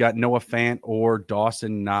discussion, we've got Noah Fant or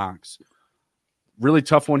Dawson Knox. Really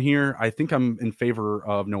tough one here. I think I'm in favor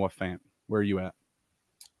of Noah Fant. Where are you at?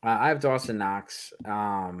 I have Dawson Knox.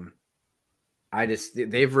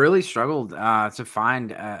 They've really struggled to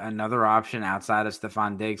find another option outside of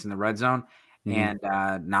Stephon Diggs in the red zone, and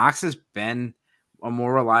Knox has been a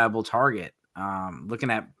more reliable target.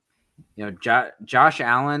 Looking at, Josh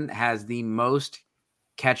Allen has the most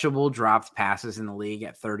catchable dropped passes in the league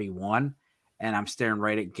at 31, and I'm staring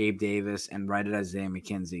right at Gabe Davis and right at Isaiah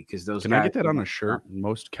McKenzie because those. Can I get that on a shirt?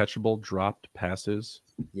 Most catchable dropped passes.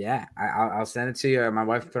 Yeah, I'll send it to you. My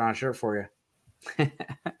wife put on a shirt for you.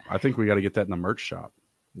 I think we got to get that in the merch shop.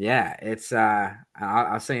 Yeah, it's.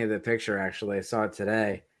 I'll send you the picture. Actually, I saw it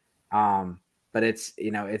today. But it's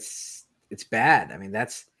it's bad. I mean,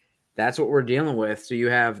 that's what we're dealing with. So you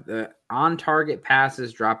have the on target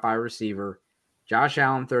passes dropped by receiver. Josh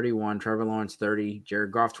Allen, 31, Trevor Lawrence, 30,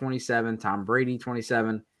 Jared Goff, 27, Tom Brady,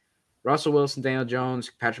 27, Russell Wilson, Daniel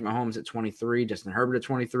Jones, Patrick Mahomes at 23, Justin Herbert at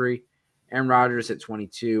 23, Aaron Rodgers at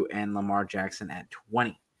 22, and Lamar Jackson at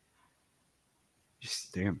 20.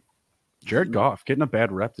 Damn. Jared Goff getting a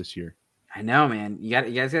bad rep this year. I know, man. You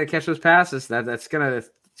guys gotta catch those passes.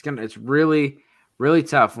 It's really, really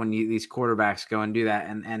tough when these quarterbacks go and do that.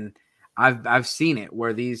 And I've seen it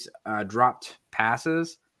where these dropped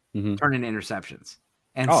passes turn into interceptions.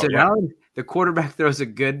 And now the quarterback throws a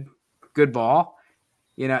good ball.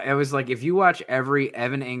 It was like if you watch every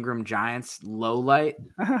Evan Ingram Giants low light,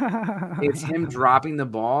 it's him dropping the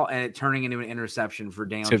ball and it turning into an interception for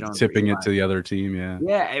Daniel Jones. Tipping it to the other team, yeah.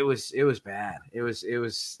 Yeah, it was bad. It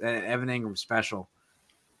was Evan Ingram special.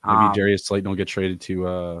 Maybe Darius Slayton will get traded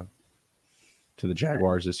to the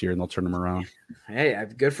Jaguars this year and they'll turn him around. Hey,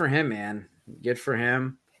 good for him, man. Good for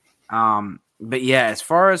him. But yeah, as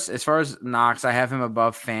far as Knox, I have him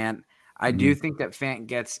above Fant. I do think that Fant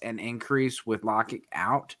gets an increase with Lockett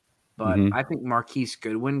out, but I think Marquise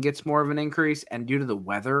Goodwin gets more of an increase. And due to the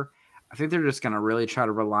weather, I think they're just going to really try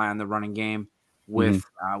to rely on the running game with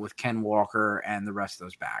Ken Walker and the rest of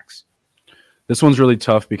those backs. This one's really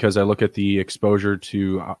tough because I look at the exposure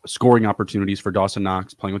to scoring opportunities for Dawson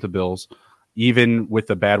Knox playing with the Bills. Even with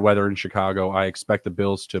the bad weather in Chicago, I expect the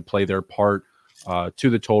Bills to play their part to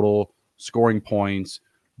the total, scoring points,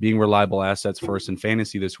 being reliable assets for us in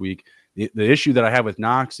fantasy this week. The issue that I have with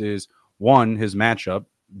Knox is, one, his matchup.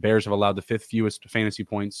 Bears have allowed the 5th fewest fantasy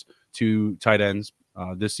points to tight ends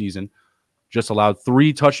this season. Just allowed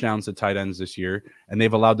 3 touchdowns to tight ends this year, and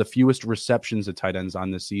they've allowed the fewest receptions to tight ends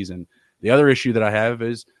on this season. The other issue that I have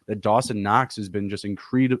is that Dawson Knox has been just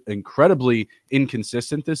incredibly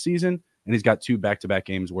inconsistent this season, and he's got 2 back-to-back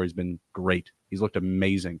games where he's been great. He's looked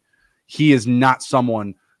amazing. He is not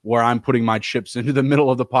someone where I'm putting my chips into the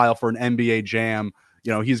middle of the pile for an NBA jam.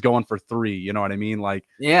 He's going for 3. You know what I mean? Like,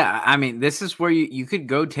 yeah, I mean, this is where you could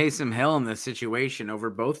go Taysom Hill in this situation over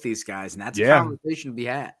both these guys, and that's a conversation to be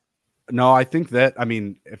had. No, I think that, I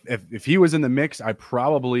mean, if he was in the mix, I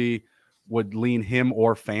probably would lean him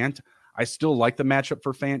or Fant. I still like the matchup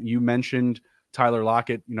for Fant. You mentioned Tyler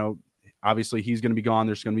Lockett. Obviously he's going to be gone.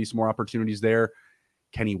 There's going to be some more opportunities there.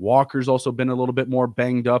 Kenny Walker's also been a little bit more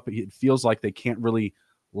banged up. It feels like they can't really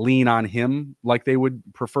lean on him like they would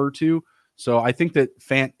prefer to. So I think that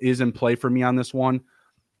Fant is in play for me on this one.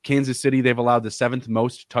 Kansas City, they've allowed the 7th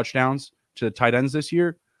most touchdowns to tight ends this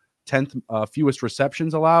year, 10th fewest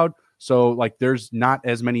receptions allowed. So like there's not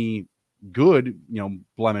as many good,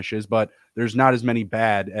 blemishes, but there's not as many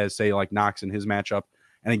bad as say like Knox in his matchup.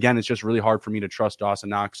 And again, it's just really hard for me to trust Dawson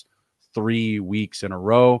Knox 3 weeks in a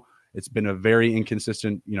row. It's been a very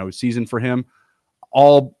inconsistent, season for him.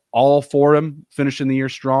 All for him finishing the year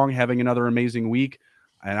strong, having another amazing week.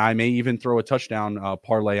 And I may even throw a touchdown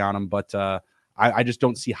parlay on him, but I just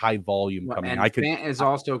don't see high volume coming. And Fant is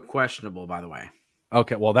also questionable, by the way.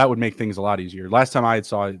 Okay, well, that would make things a lot easier. Last time I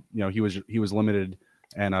saw, he was limited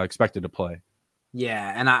and expected to play.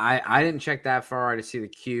 Yeah, and I didn't check that far to see the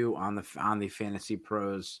queue on the Fantasy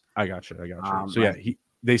Pros. I got you. So yeah,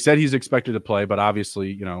 they said he's expected to play, but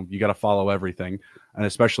obviously, you got to follow everything, and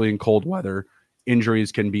especially in cold weather,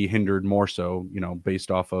 injuries can be hindered more so,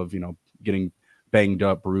 based off of getting banged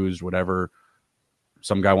up, bruised, whatever.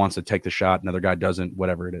 Some guy wants to take the shot, another guy doesn't.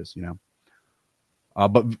 Whatever it is,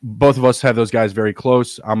 But both of us have those guys very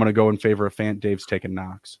close. I'm going to go in favor of Fant. Dave's taking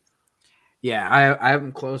Knox. Yeah, I have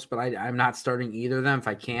them close, but I'm not starting either of them if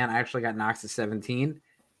I can. I actually got Knox at 17,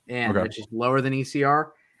 which is lower than ECR.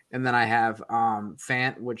 And then I have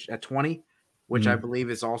Fant, which at 20, which I believe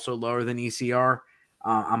is also lower than ECR.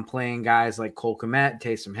 I'm playing guys like Cole Kmet,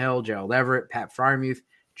 Taysom Hill, Gerald Everett, Pat Freiermuth,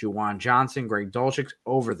 Juwan Johnson, Greg Dulcich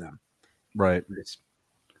over them. Right.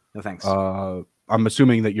 No thanks. I'm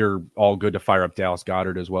assuming that you're all good to fire up Dallas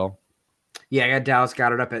Goedert as well. Yeah, I got Dallas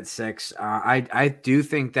Goedert up at 6. I do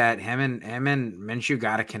think that him and Minshew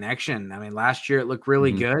got a connection. I mean, last year it looked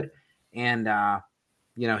really good, and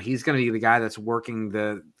he's going to be the guy that's working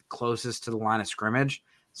the closest to the line of scrimmage.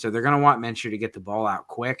 So they're going to want Minshew to get the ball out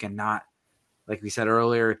quick and not, like we said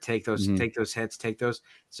earlier, take those hits.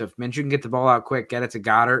 So if Minshew can get the ball out quick, get it to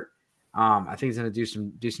Goddard, I think he's going to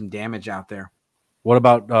do some damage out there. What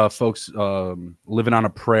about folks living on a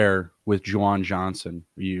prayer with Juwan Johnson?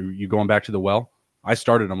 You going back to the well? I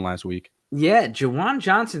started him last week. Yeah, Juwan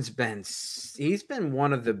Johnson's been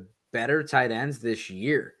one of the better tight ends this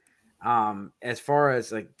year. As far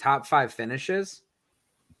as like top 5 finishes,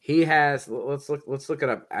 he has. Let's look it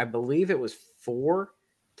up. I believe it was 4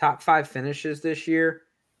 top 5 finishes this year.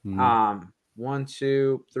 1,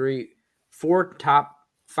 2, 3, 4 top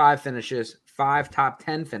 5 finishes, 5 top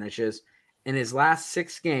 10 finishes. In his last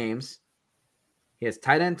 6 games, he has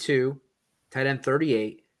tight end 2, tight end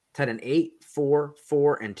 38, tight end 8, 4,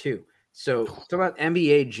 4, and 2. So talk about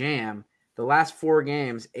NBA Jam. The last 4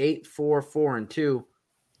 games, 8, 4, 4, and 2.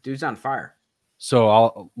 Dude's on fire.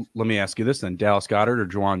 So let me ask you this then: Dallas Goedert or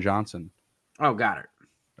Juwan Johnson? Oh, Goddard.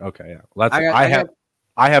 Okay, yeah.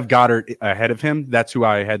 I have Goddard ahead of him. That's who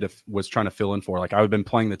I was trying to fill in for. Like I've been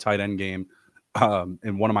playing the tight end game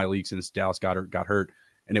in one of my leagues since Dallas Goedert got hurt.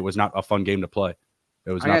 And it was not a fun game to play.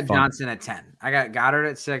 It was. I got Johnson at 10. I got Goddard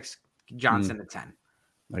at 6. Johnson at 10.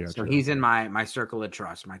 So he's in my circle of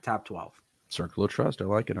trust, my top 12. Circle of trust. I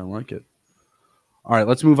like it. All right,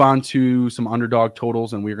 let's move on to some underdog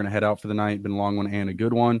totals, and we're going to head out for the night. Been a long one and a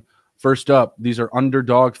good one. First up, these are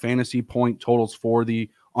underdog fantasy point totals for the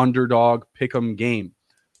underdog pick'em game.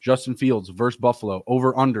 Justin Fields versus Buffalo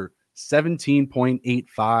over under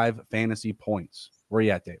 17.85 fantasy points. Where are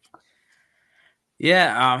you at, Dave?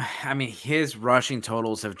 Yeah, I mean, his rushing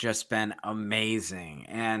totals have just been amazing.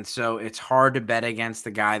 And so it's hard to bet against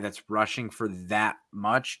the guy that's rushing for that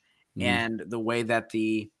much. Mhm. And the way that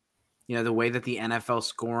the way that the NFL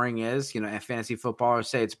scoring is, and fantasy footballers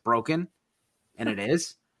say it's broken, and it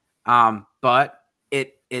is. But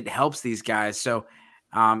it helps these guys. So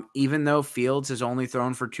even though Fields has only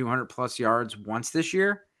thrown for 200 plus yards once this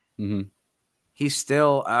year, Mhm. he's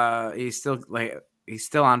still he's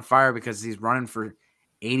still on fire because he's running for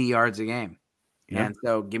 80 yards a game. Yeah. And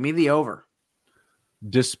so give me the over.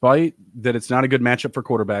 Despite that it's not a good matchup for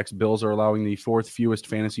quarterbacks, Bills are allowing the fourth fewest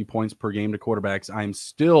fantasy points per game to quarterbacks. I'm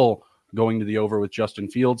still going to the over with Justin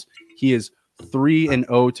Fields. He is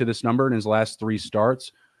 3-0 to this number in his last 3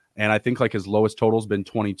 starts. And I think like his lowest total has been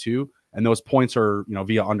 22. And those points are,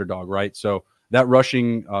 via underdog, right? So that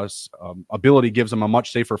rushing ability gives him a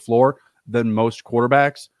much safer floor than most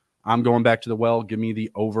quarterbacks. I'm going back to the well. Give me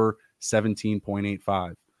the over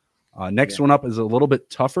 17.85. Next one up is a little bit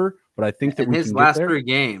tougher, but I think that we his can get there.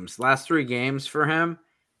 last three games for him,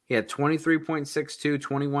 he had 23.62,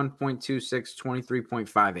 21.26,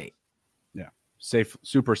 23.58. Yeah,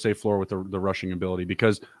 super safe floor with the rushing ability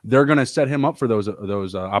because they're going to set him up for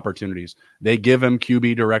those opportunities. They give him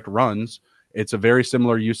QB direct runs. It's a very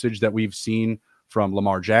similar usage that we've seen from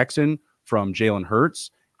Lamar Jackson, from Jalen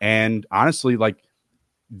Hurts, and honestly, like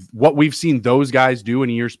what we've seen those guys do in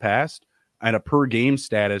years past at a per game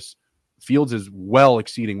status, Fields is well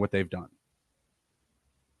exceeding what they've done.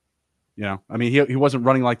 I mean, he wasn't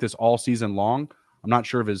running like this all season long. I'm not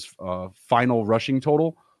sure of his final rushing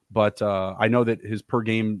total, but I know that his per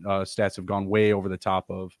game stats have gone way over the top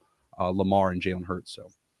of Lamar and Jalen Hurts. So,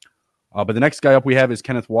 but the next guy up we have is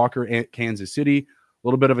Kenneth Walker at Kansas City. A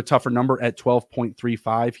little bit of a tougher number at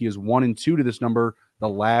 12.35. He is 1-2 to this number the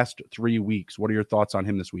last 3 weeks. What are your thoughts on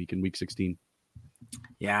him this week in week 16?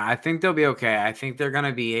 Yeah, I think they'll be okay. I think they're going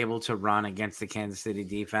to be able to run against the Kansas City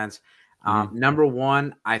defense. Number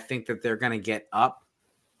one, I think that they're going to get up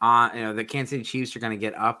on, the Kansas City Chiefs are going to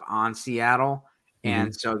get up on Seattle.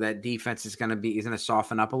 And so that defense is going to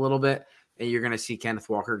soften up a little bit. And you're going to see Kenneth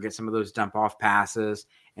Walker get some of those dump off passes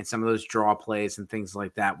and some of those draw plays and things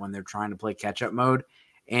like that when they're trying to play catch up mode.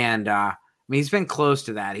 And I mean, he's been close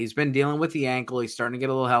to that. He's been dealing with the ankle. He's starting to get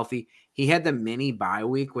a little healthy. He had the mini bye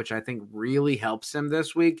week, which I think really helps him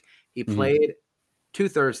this week. He played 2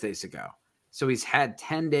 Thursdays ago. So he's had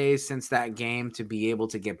 10 days since that game to be able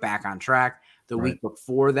to get back on track. The week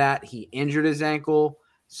before that, he injured his ankle.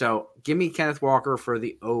 So give me Kenneth Walker for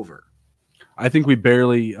the over. I think we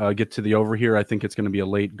barely get to the over here. I think it's going to be a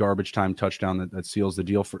late garbage time touchdown that seals the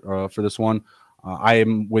deal for this one. I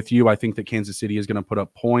am with you. I think that Kansas City is going to put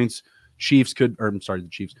up points. The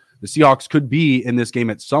Seahawks could be in this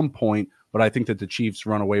game at some point, but I think that the Chiefs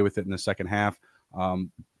run away with it in the second half.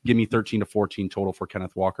 Give me 13-14 total for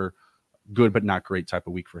Kenneth Walker. Good, but not great type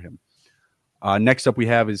of week for him. Next up we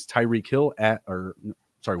have is Tyreek Hill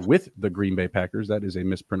with the Green Bay Packers. That is a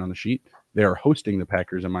misprint on the sheet. They are hosting the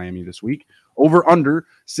Packers in Miami this week. Over under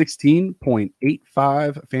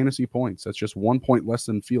 16.85 fantasy points. That's just 1 point less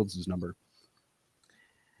than Fields' number.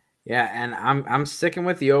 Yeah, and I'm sticking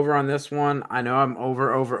with the over on this one. I know I'm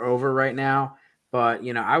over right now, but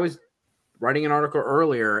I was writing an article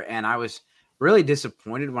earlier and I was really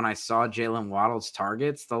disappointed when I saw Jalen Waddle's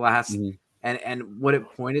targets the last and what it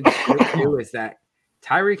pointed to is that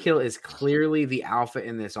Tyreek Hill is clearly the alpha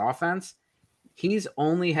in this offense. He's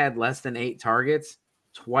only had less than 8 targets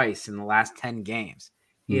twice in the last 10 games.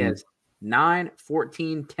 He has 9,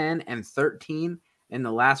 14, 10, and 13 in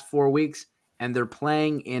the last 4 weeks, and they're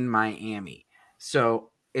playing in Miami. So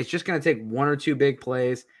it's just going to take 1 or 2 big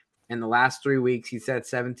plays. In the last 3 weeks, he's at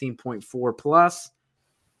 17.4 plus.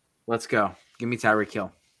 Let's go. Give me Tyreek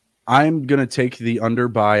Hill. I'm going to take the under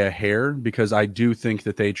by a hair because I do think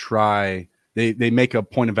that they make a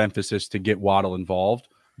point of emphasis to get Waddle involved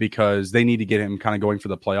because they need to get him kind of going for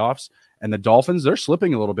the playoffs. And the Dolphins, they're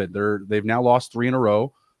slipping a little bit. They've now lost 3 in a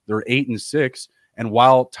row. They're 8-6. And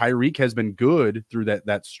while Tyreek has been good through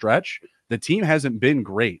that stretch, the team hasn't been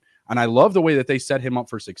great. And I love the way that they set him up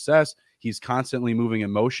for success. He's constantly moving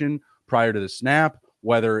in motion prior to the snap,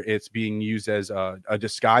 whether it's being used as a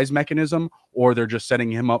disguise mechanism or they're just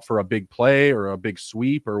setting him up for a big play or a big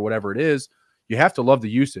sweep or whatever it is. You have to love the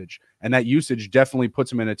usage. And that usage definitely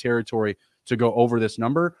puts him in a territory to go over this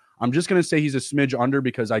number. I'm just going to say he's a smidge under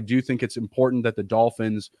because I do think it's important that the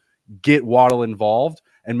Dolphins get Waddle involved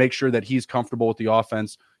and make sure that he's comfortable with the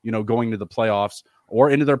offense, going to the playoffs or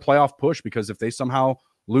into their playoff push, because if they somehow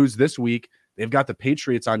lose this week, they've got the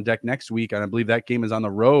Patriots on deck next week. And I believe that game is on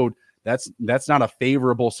the road. That's not a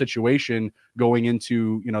favorable situation going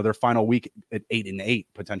into, their final week at 8-8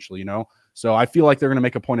 potentially, So I feel like they're going to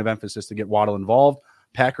make a point of emphasis to get Waddle involved.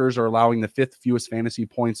 Packers are allowing the 5th fewest fantasy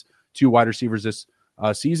points to wide receivers this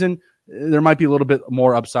season. There might be a little bit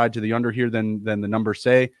more upside to the under here than the numbers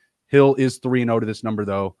say. Hill is 3-0 to this number,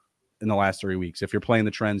 though, in the last 3 weeks. If you're playing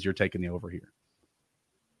the trends, you're taking the over here.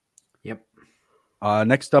 Yep.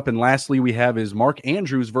 Next up and lastly, we have is Mark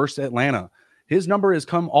Andrews versus Atlanta. His number has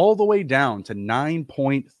come all the way down to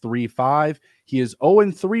 9.35. He is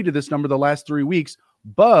 0-3 to this number the last 3 weeks,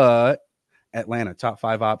 but Atlanta, top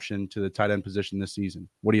 5 option to the tight end position this season.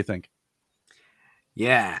 What do you think?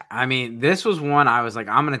 Yeah, I mean, this was one I was like,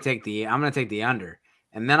 I'm gonna take the under,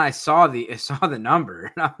 and then I saw the number,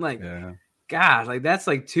 and I'm like, gosh, like that's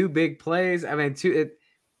like 2 big plays. I mean,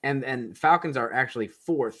 and Falcons are actually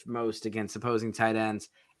 4th most against opposing tight ends,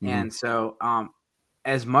 and so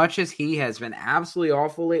as much as he has been absolutely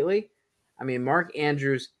awful lately, I mean, Mark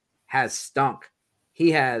Andrews has stunk.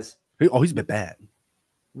 He's been bad.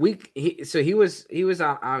 He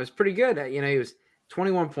was pretty good. He was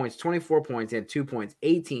 21 points, 24 points, he had 2 points,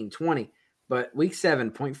 18, 20. But week 7,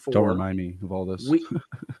 0.4. Don't remind me of all this.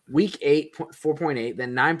 Week 8, 4.8,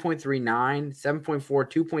 then 9.3, 9, 7.4,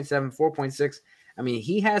 2.7, 4.6. I mean,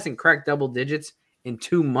 he hasn't cracked double digits in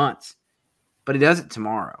 2 months, but he does it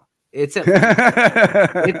tomorrow. It's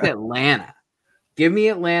Atlanta. It's Atlanta. Give me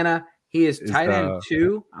Atlanta. He is tight end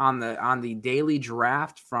 2 on the daily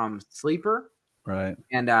draft from Sleeper. Right.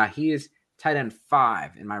 And he is tight end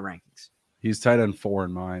 5 in my rankings. He's tight end 4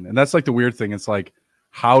 in mine. And that's like the weird thing. It's like,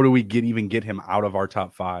 how do we even get him out of our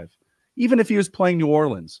top 5? Even if he was playing New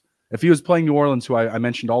Orleans. If he was playing New Orleans, who I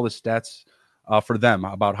mentioned all the stats for them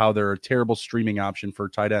about how they're a terrible streaming option for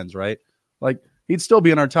tight ends, right? Like, he'd still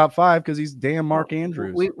be in our top 5 because he's damn Mark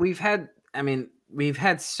Andrews. We've had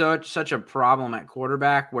such a problem at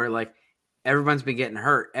quarterback where like everyone's been getting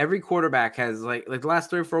hurt. Every quarterback has like the last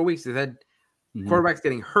 3 or 4 weeks, they've had quarterbacks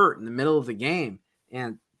getting hurt in the middle of the game,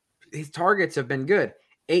 and his targets have been good.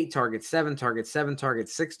 8 targets, 7 targets, 7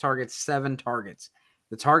 targets, 6 targets, 7 targets.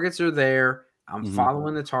 The targets are there. I'm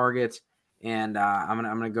following the targets, and I'm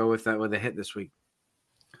gonna go with a hit this week.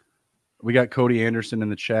 We got Cody Anderson in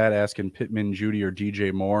the chat asking Pittman, Judy, or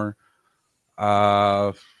DJ Moore.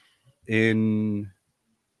 In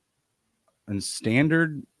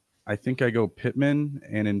standard, I think I go Pittman,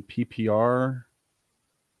 and in PPR,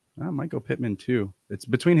 I might go Pittman too. It's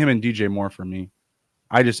between him and DJ Moore for me.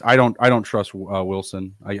 I don't trust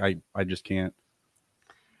Wilson. I just can't.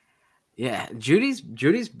 Yeah, Judy's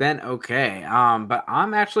been okay. But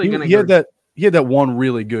I'm actually gonna. He had that one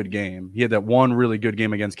really good game. He had that one really good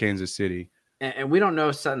game against Kansas City. And we don't know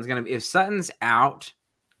if Sutton's gonna be. If Sutton's out,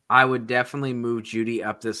 I would definitely move Judy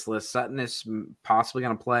up this list. Sutton is possibly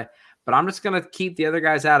gonna play, but I'm just gonna keep the other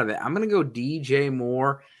guys out of it. I'm gonna go DJ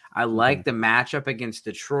Moore. I like the matchup against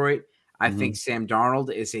Detroit. I think Sam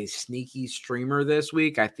Darnold is a sneaky streamer this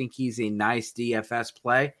week. I think he's a nice DFS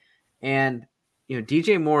play. And,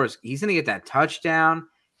 DJ Moore, he's going to get that touchdown.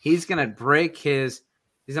 He's going to break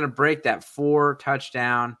that 4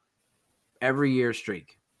 touchdown every year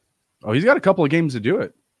streak. Oh, he's got a couple of games to do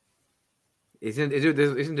it. He's going to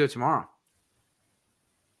do it tomorrow.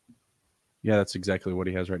 Yeah, that's exactly what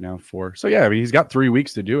he has right now. 4. So, yeah, I mean, he's got 3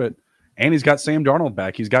 weeks to do it. And he's got Sam Darnold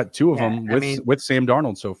back. He's got 2 of them with Sam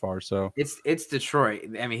Darnold so far. So it's Detroit.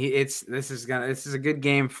 I mean, this is a good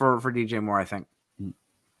game for DJ Moore, I think.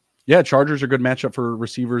 Yeah, Chargers are a good matchup for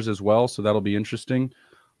receivers as well, so that'll be interesting.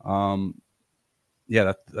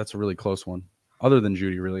 Yeah, that's a really close one. Other than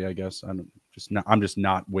Judy, really, I guess I'm just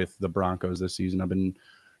not with the Broncos this season. I've been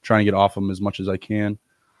trying to get off them as much as I can.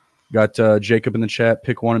 Got Jacob in the chat.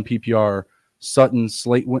 Pick one in PPR. Sutton,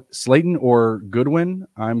 Slayton, or Goodwin?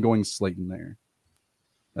 I'm going Slayton there.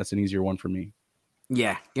 That's an easier one for me.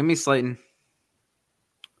 Yeah, give me Slayton.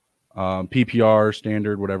 PPR,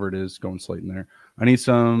 standard, whatever it is, going Slayton there. I need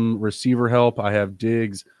some receiver help. I have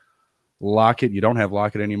Diggs, Lockett. You don't have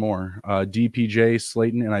Lockett anymore. DPJ,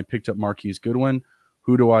 Slayton, and I picked up Marquise Goodwin.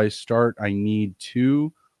 Who do I start? I need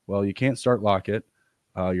 2. Well, you can't start Lockett.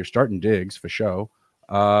 You're starting Diggs for sure.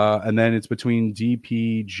 And then it's between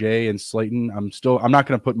DPJ and Slayton. I'm not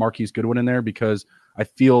going to put Marquise Goodwin in there because I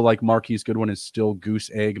feel like Marquise Goodwin is still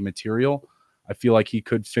goose egg material. I feel like he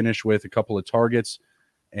could finish with a couple of targets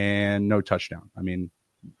and no touchdown. I mean,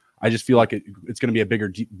 I just feel like it's going to be a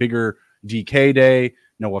bigger DK day.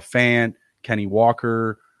 Noah Fant, Kenny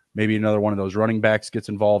Walker, maybe another one of those running backs gets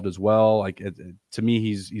involved as well. Like to me,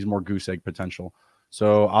 he's more goose egg potential.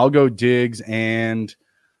 So I'll go Diggs, and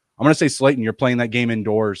I'm going to say Slayton. You're playing that game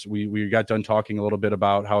indoors. We got done talking a little bit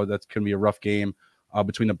about how that's going to be a rough game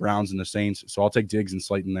between the Browns and the Saints. So I'll take Diggs and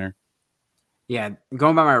Slayton there. Yeah,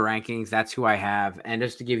 going by my rankings, that's who I have. And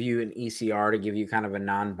just to give you an ECR, to give you kind of a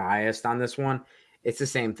non-biased on this one, it's the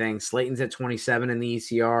same thing. Slayton's at 27 in the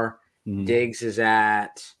ECR. Diggs is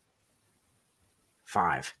at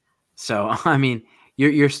 5. So I mean,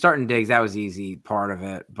 you're starting Diggs. That was easy part of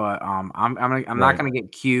it, but I'm not gonna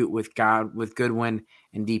get cute with Goodwin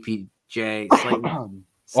and DPJ. Slayton,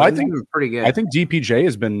 well, I think pretty good. I think DPJ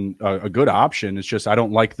has been a good option. It's just I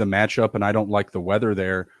don't like the matchup and I don't like the weather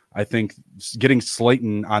there. I think getting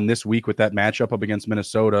Slayton on this week with that matchup up against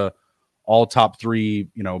Minnesota, all top 3,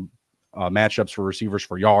 matchups for receivers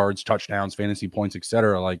for yards, touchdowns, fantasy points,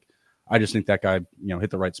 etc. Like, I just think that guy, hit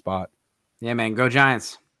the right spot. Yeah, man, go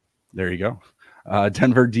Giants. There you go.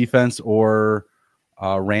 Denver defense or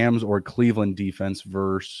Rams or Cleveland defense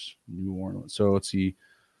versus New Orleans. So let's see.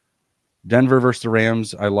 Denver versus the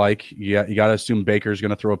Rams, I like. Yeah, you got to assume Baker's going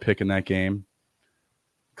to throw a pick in that game.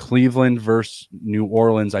 Cleveland versus New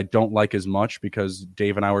Orleans, I don't like as much because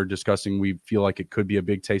Dave and I were discussing we feel like it could be a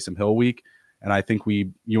big Taysom Hill week. And I think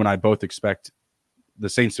you and I both expect the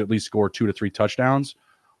Saints to at least score 2 to 3 touchdowns.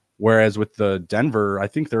 Whereas with the Denver, I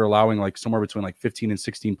think they're allowing like somewhere between like 15 and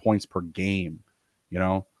 16 points per game,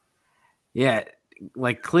 Yeah,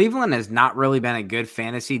 like Cleveland has not really been a good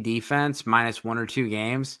fantasy defense minus 1 or 2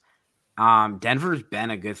 games. Denver's been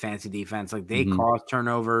a good fantasy defense. Like they cause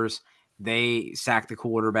turnovers. They sack the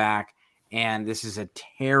quarterback, and this is a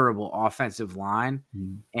terrible offensive line.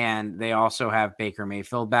 And they also have Baker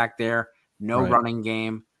Mayfield back there. No running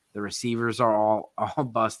game. The receivers are all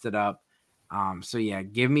busted up. So yeah,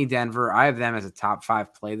 give me Denver. I have them as a top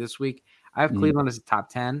 5 play this week. I have Cleveland as a top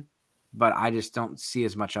 10, but I just don't see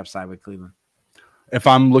as much upside with Cleveland. If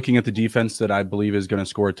I'm looking at the defense that I believe is going to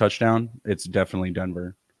score a touchdown, it's definitely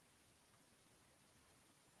Denver.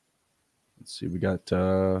 Let's see. We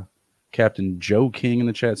got Captain Joe King in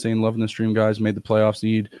the chat saying, loving the stream, guys. Made the playoffs.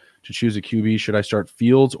 Need to choose a QB. Should I start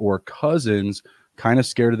Fields or Cousins? Kind of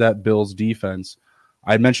scared of that Bills defense.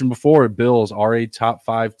 I mentioned before, Bills are a top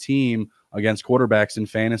 5 team against quarterbacks in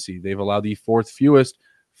fantasy. They've allowed the 4th fewest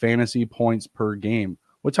fantasy points per game.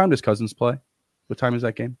 What time does Cousins play? What time is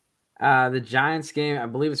that game? The Giants game, I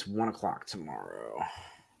believe it's 1:00 tomorrow.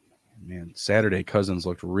 Man, Saturday Cousins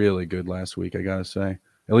looked really good last week, I got to say.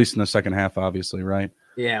 At least in the second half, obviously, right?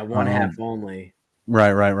 Yeah, one half only.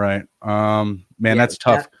 Right. Man, that's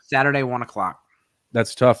tough. Saturday, 1:00.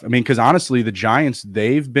 That's tough. I mean, because honestly, the Giants,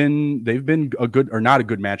 they've been a good or not a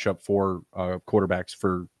good matchup for quarterbacks.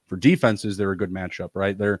 For defenses, they're a good matchup,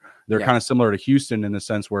 right? They're kind of similar to Houston in the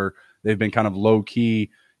sense where they've been kind of low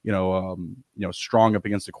key, strong up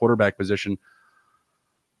against the quarterback position.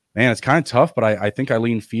 Man, it's kind of tough, but I think I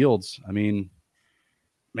lean Fields. I mean,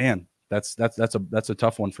 man, that's a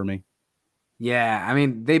tough one for me. Yeah, I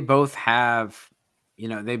mean, they both have,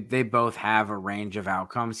 they both have a range of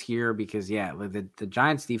outcomes here because the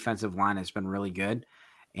Giants' defensive line has been really good,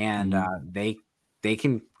 and they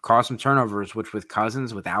can cause some turnovers, which with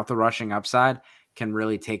Cousins without the rushing upside can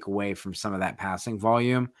really take away from some of that passing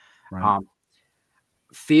volume. Right.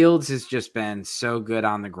 Fields has just been so good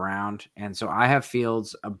on the ground, and so I have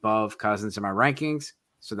Fields above Cousins in my rankings,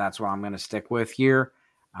 so that's what I'm going to stick with here.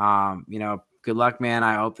 Good luck, man.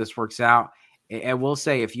 I hope this works out. I will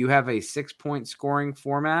say, if you have a 6-point scoring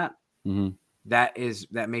format,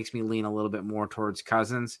 that makes me lean a little bit more towards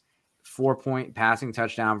Cousins. 4-point passing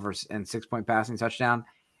touchdown and 6-point passing touchdown,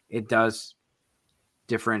 it does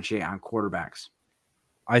differentiate on quarterbacks.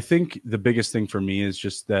 I think the biggest thing for me is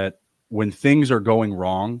just that when things are going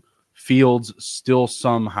wrong, Fields still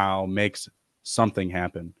somehow makes something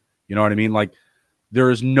happen. You know what I mean? Like,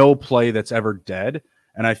 there is no play that's ever dead.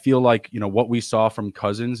 And I feel like, what we saw from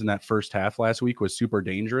Cousins in that first half last week was super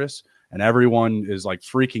dangerous. And everyone is like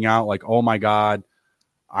freaking out, like, oh my God,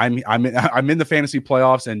 I'm in the fantasy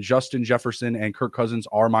playoffs and Justin Jefferson and Kirk Cousins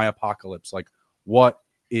are my apocalypse. Like, what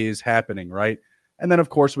is happening, right? And then, of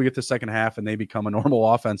course, we get the second half and they become a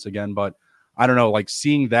normal offense again. But I don't know, like,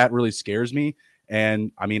 seeing that really scares me.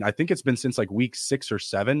 And I mean, I think it's been since like week 6 or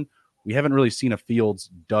 7, we haven't really seen a Fields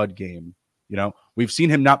dud game. We've seen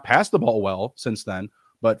him not pass the ball well since then,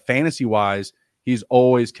 but fantasy-wise, he's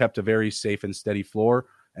always kept a very safe and steady floor,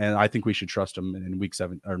 and I think we should trust him in week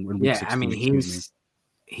 7 or in week 16. I mean,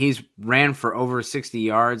 he's ran for over 60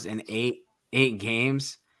 yards in eight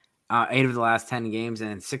games, 8 of the last 10 games,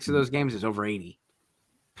 and in 6 of those games is over 80.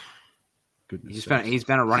 Goodness, he's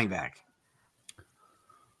been a running back.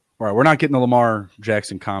 All right, we're not getting the Lamar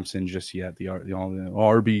Jackson comps in just yet. The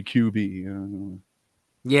RB QB.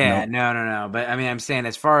 Yeah, no. But I mean, I'm saying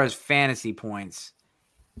as far as fantasy points,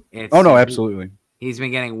 absolutely. He's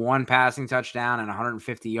been getting 1 passing touchdown and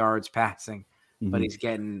 150 yards passing, but he's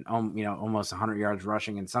getting almost 100 yards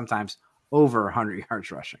rushing and sometimes over 100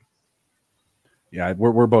 yards rushing. Yeah,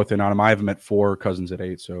 we're both in on him. I have him at 4, Cousins at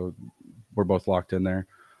 8, so we're both locked in there.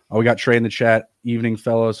 We got Trey in the chat. Evening,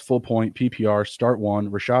 fellas. Full point, PPR, start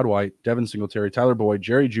 1. Rachaad White, Devin Singletary, Tyler Boyd,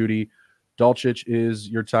 Jerry Jeudy. Dulcich is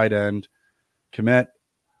your tight end. Kmet,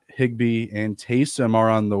 Higbee, and Taysom are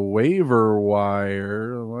on the waiver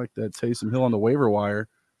wire. I like that. Taysom Hill on the waiver wire.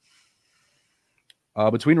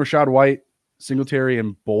 Between Rachaad White, Singletary,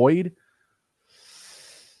 and Boyd,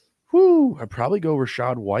 I'd probably go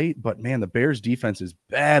Rachaad White, but man, the Bears defense is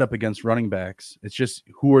bad up against running backs. It's just,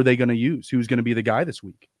 who are they going to use? Who's going to be the guy this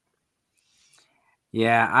week?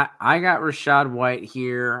 Yeah, I got Rachaad White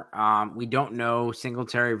here. We don't know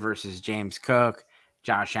Singletary versus James Cook.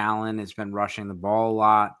 Josh Allen has been rushing the ball a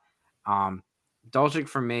lot. Dulcich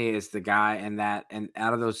for me is the guy and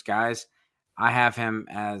out of those guys, I have him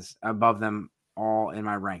as above them all in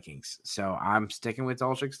my rankings. So I'm sticking with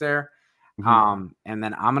Dulcich there. And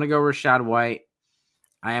then I'm going to go Rachaad White.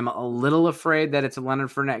 I am a little afraid that it's a Leonard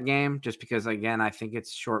Fournette game just because, again, I think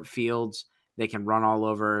it's short fields. They can run all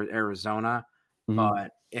over Arizona.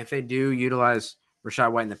 But if they do utilize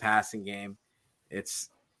Rachaad White in the passing game, it's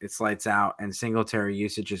lights out, and Singletary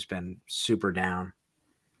usage has been super down.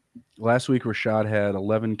 Last week, Rachaad had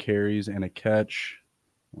 11 carries and a catch.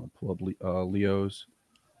 I'll pull up Leo's.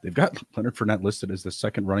 They've got Leonard Fournette listed as the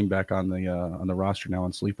second running back on the roster now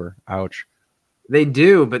on Sleeper. Ouch. They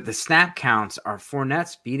do, but the snap counts are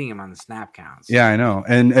Fournette's beating him on the snap counts. Yeah, I know.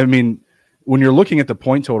 And I mean, when you're looking at the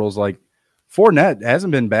point totals, like Fournette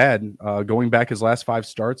hasn't been bad. Going back his last 5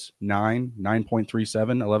 starts, 9,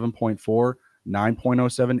 9.37, 11.4,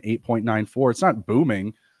 9.07, 8.94. It's not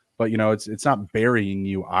booming, but it's not burying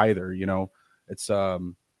you either. It's I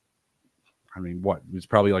mean, what? It's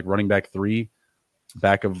probably like running back 3,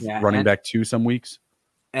 back of running back 2 some weeks.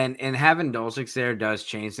 And having Dulcich there does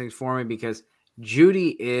change things for me because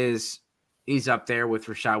Jeudy he's up there with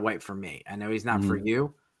Rachaad White for me. I know he's not for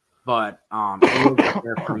you, but he's up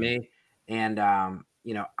there for me. And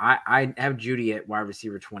I have Jeudy at wide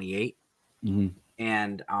receiver 28,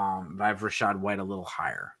 and I have Rachaad White a little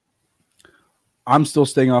higher. I'm still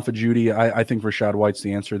staying off of Jeudy. I think Rachaad White's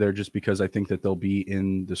the answer there, just because I think that they'll be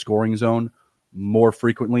in the scoring zone more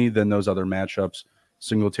frequently than those other matchups.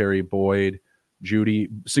 Singletary, Boyd, Jeudy.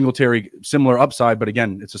 Singletary, similar upside, but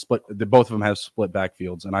again, it's a split. Both of them have split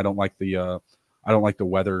backfields, and I don't like the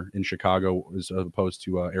weather in Chicago as opposed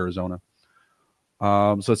to Arizona.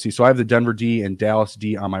 So let's see. So I have the Denver D and Dallas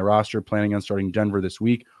D on my roster, planning on starting Denver this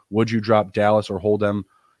week. Would you drop Dallas or hold them?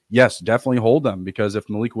 Yes, definitely hold them, because if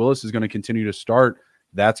Malik Willis is going to continue to start,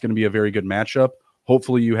 that's going to be a very good matchup.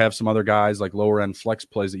 Hopefully you have some other guys like lower end flex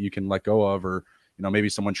plays that you can let go of, or maybe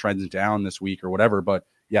someone trends down this week or whatever. But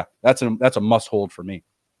yeah, that's a must hold for me.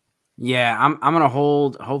 Yeah, I'm going to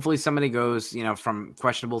hold. Hopefully somebody goes, from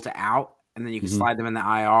questionable to out, and then you can slide them in the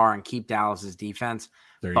IR and keep Dallas's defense.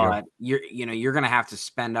 But you're going to have to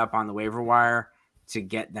spend up on the waiver wire to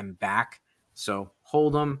get them back. So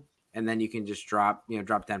hold them, and then you can just drop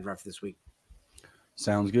Denver for this week.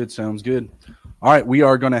 Sounds good. All right, we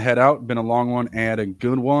are going to head out. Been a long one and a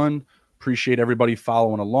good one. Appreciate everybody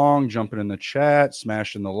following along, jumping in the chat,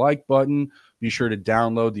 smashing the like button. Be sure to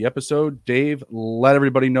download the episode. Dave, let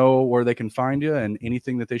everybody know where they can find you and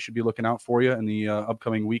anything that they should be looking out for you in the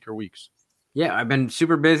upcoming week or weeks. Yeah, I've been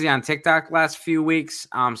super busy on TikTok last few weeks.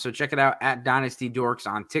 So check it out at Dynasty Dorks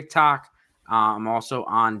on TikTok. I'm also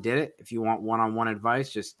on Did It. If you want one-on-one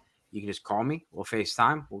advice, you can just call me. We'll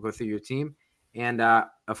FaceTime. We'll go through your team. And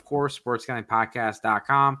of course,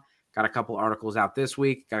 sportsgamblingpodcast.com. Got a couple articles out this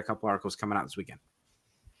week. Got a couple articles coming out this weekend.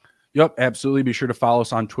 Yep, absolutely. Be sure to follow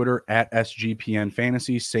us on Twitter at SGPN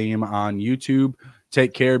Fantasy. Same on YouTube.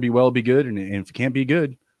 Take care, be well, be good. And if you can't be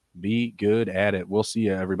good at it. We'll see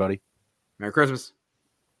you, everybody. Merry Christmas.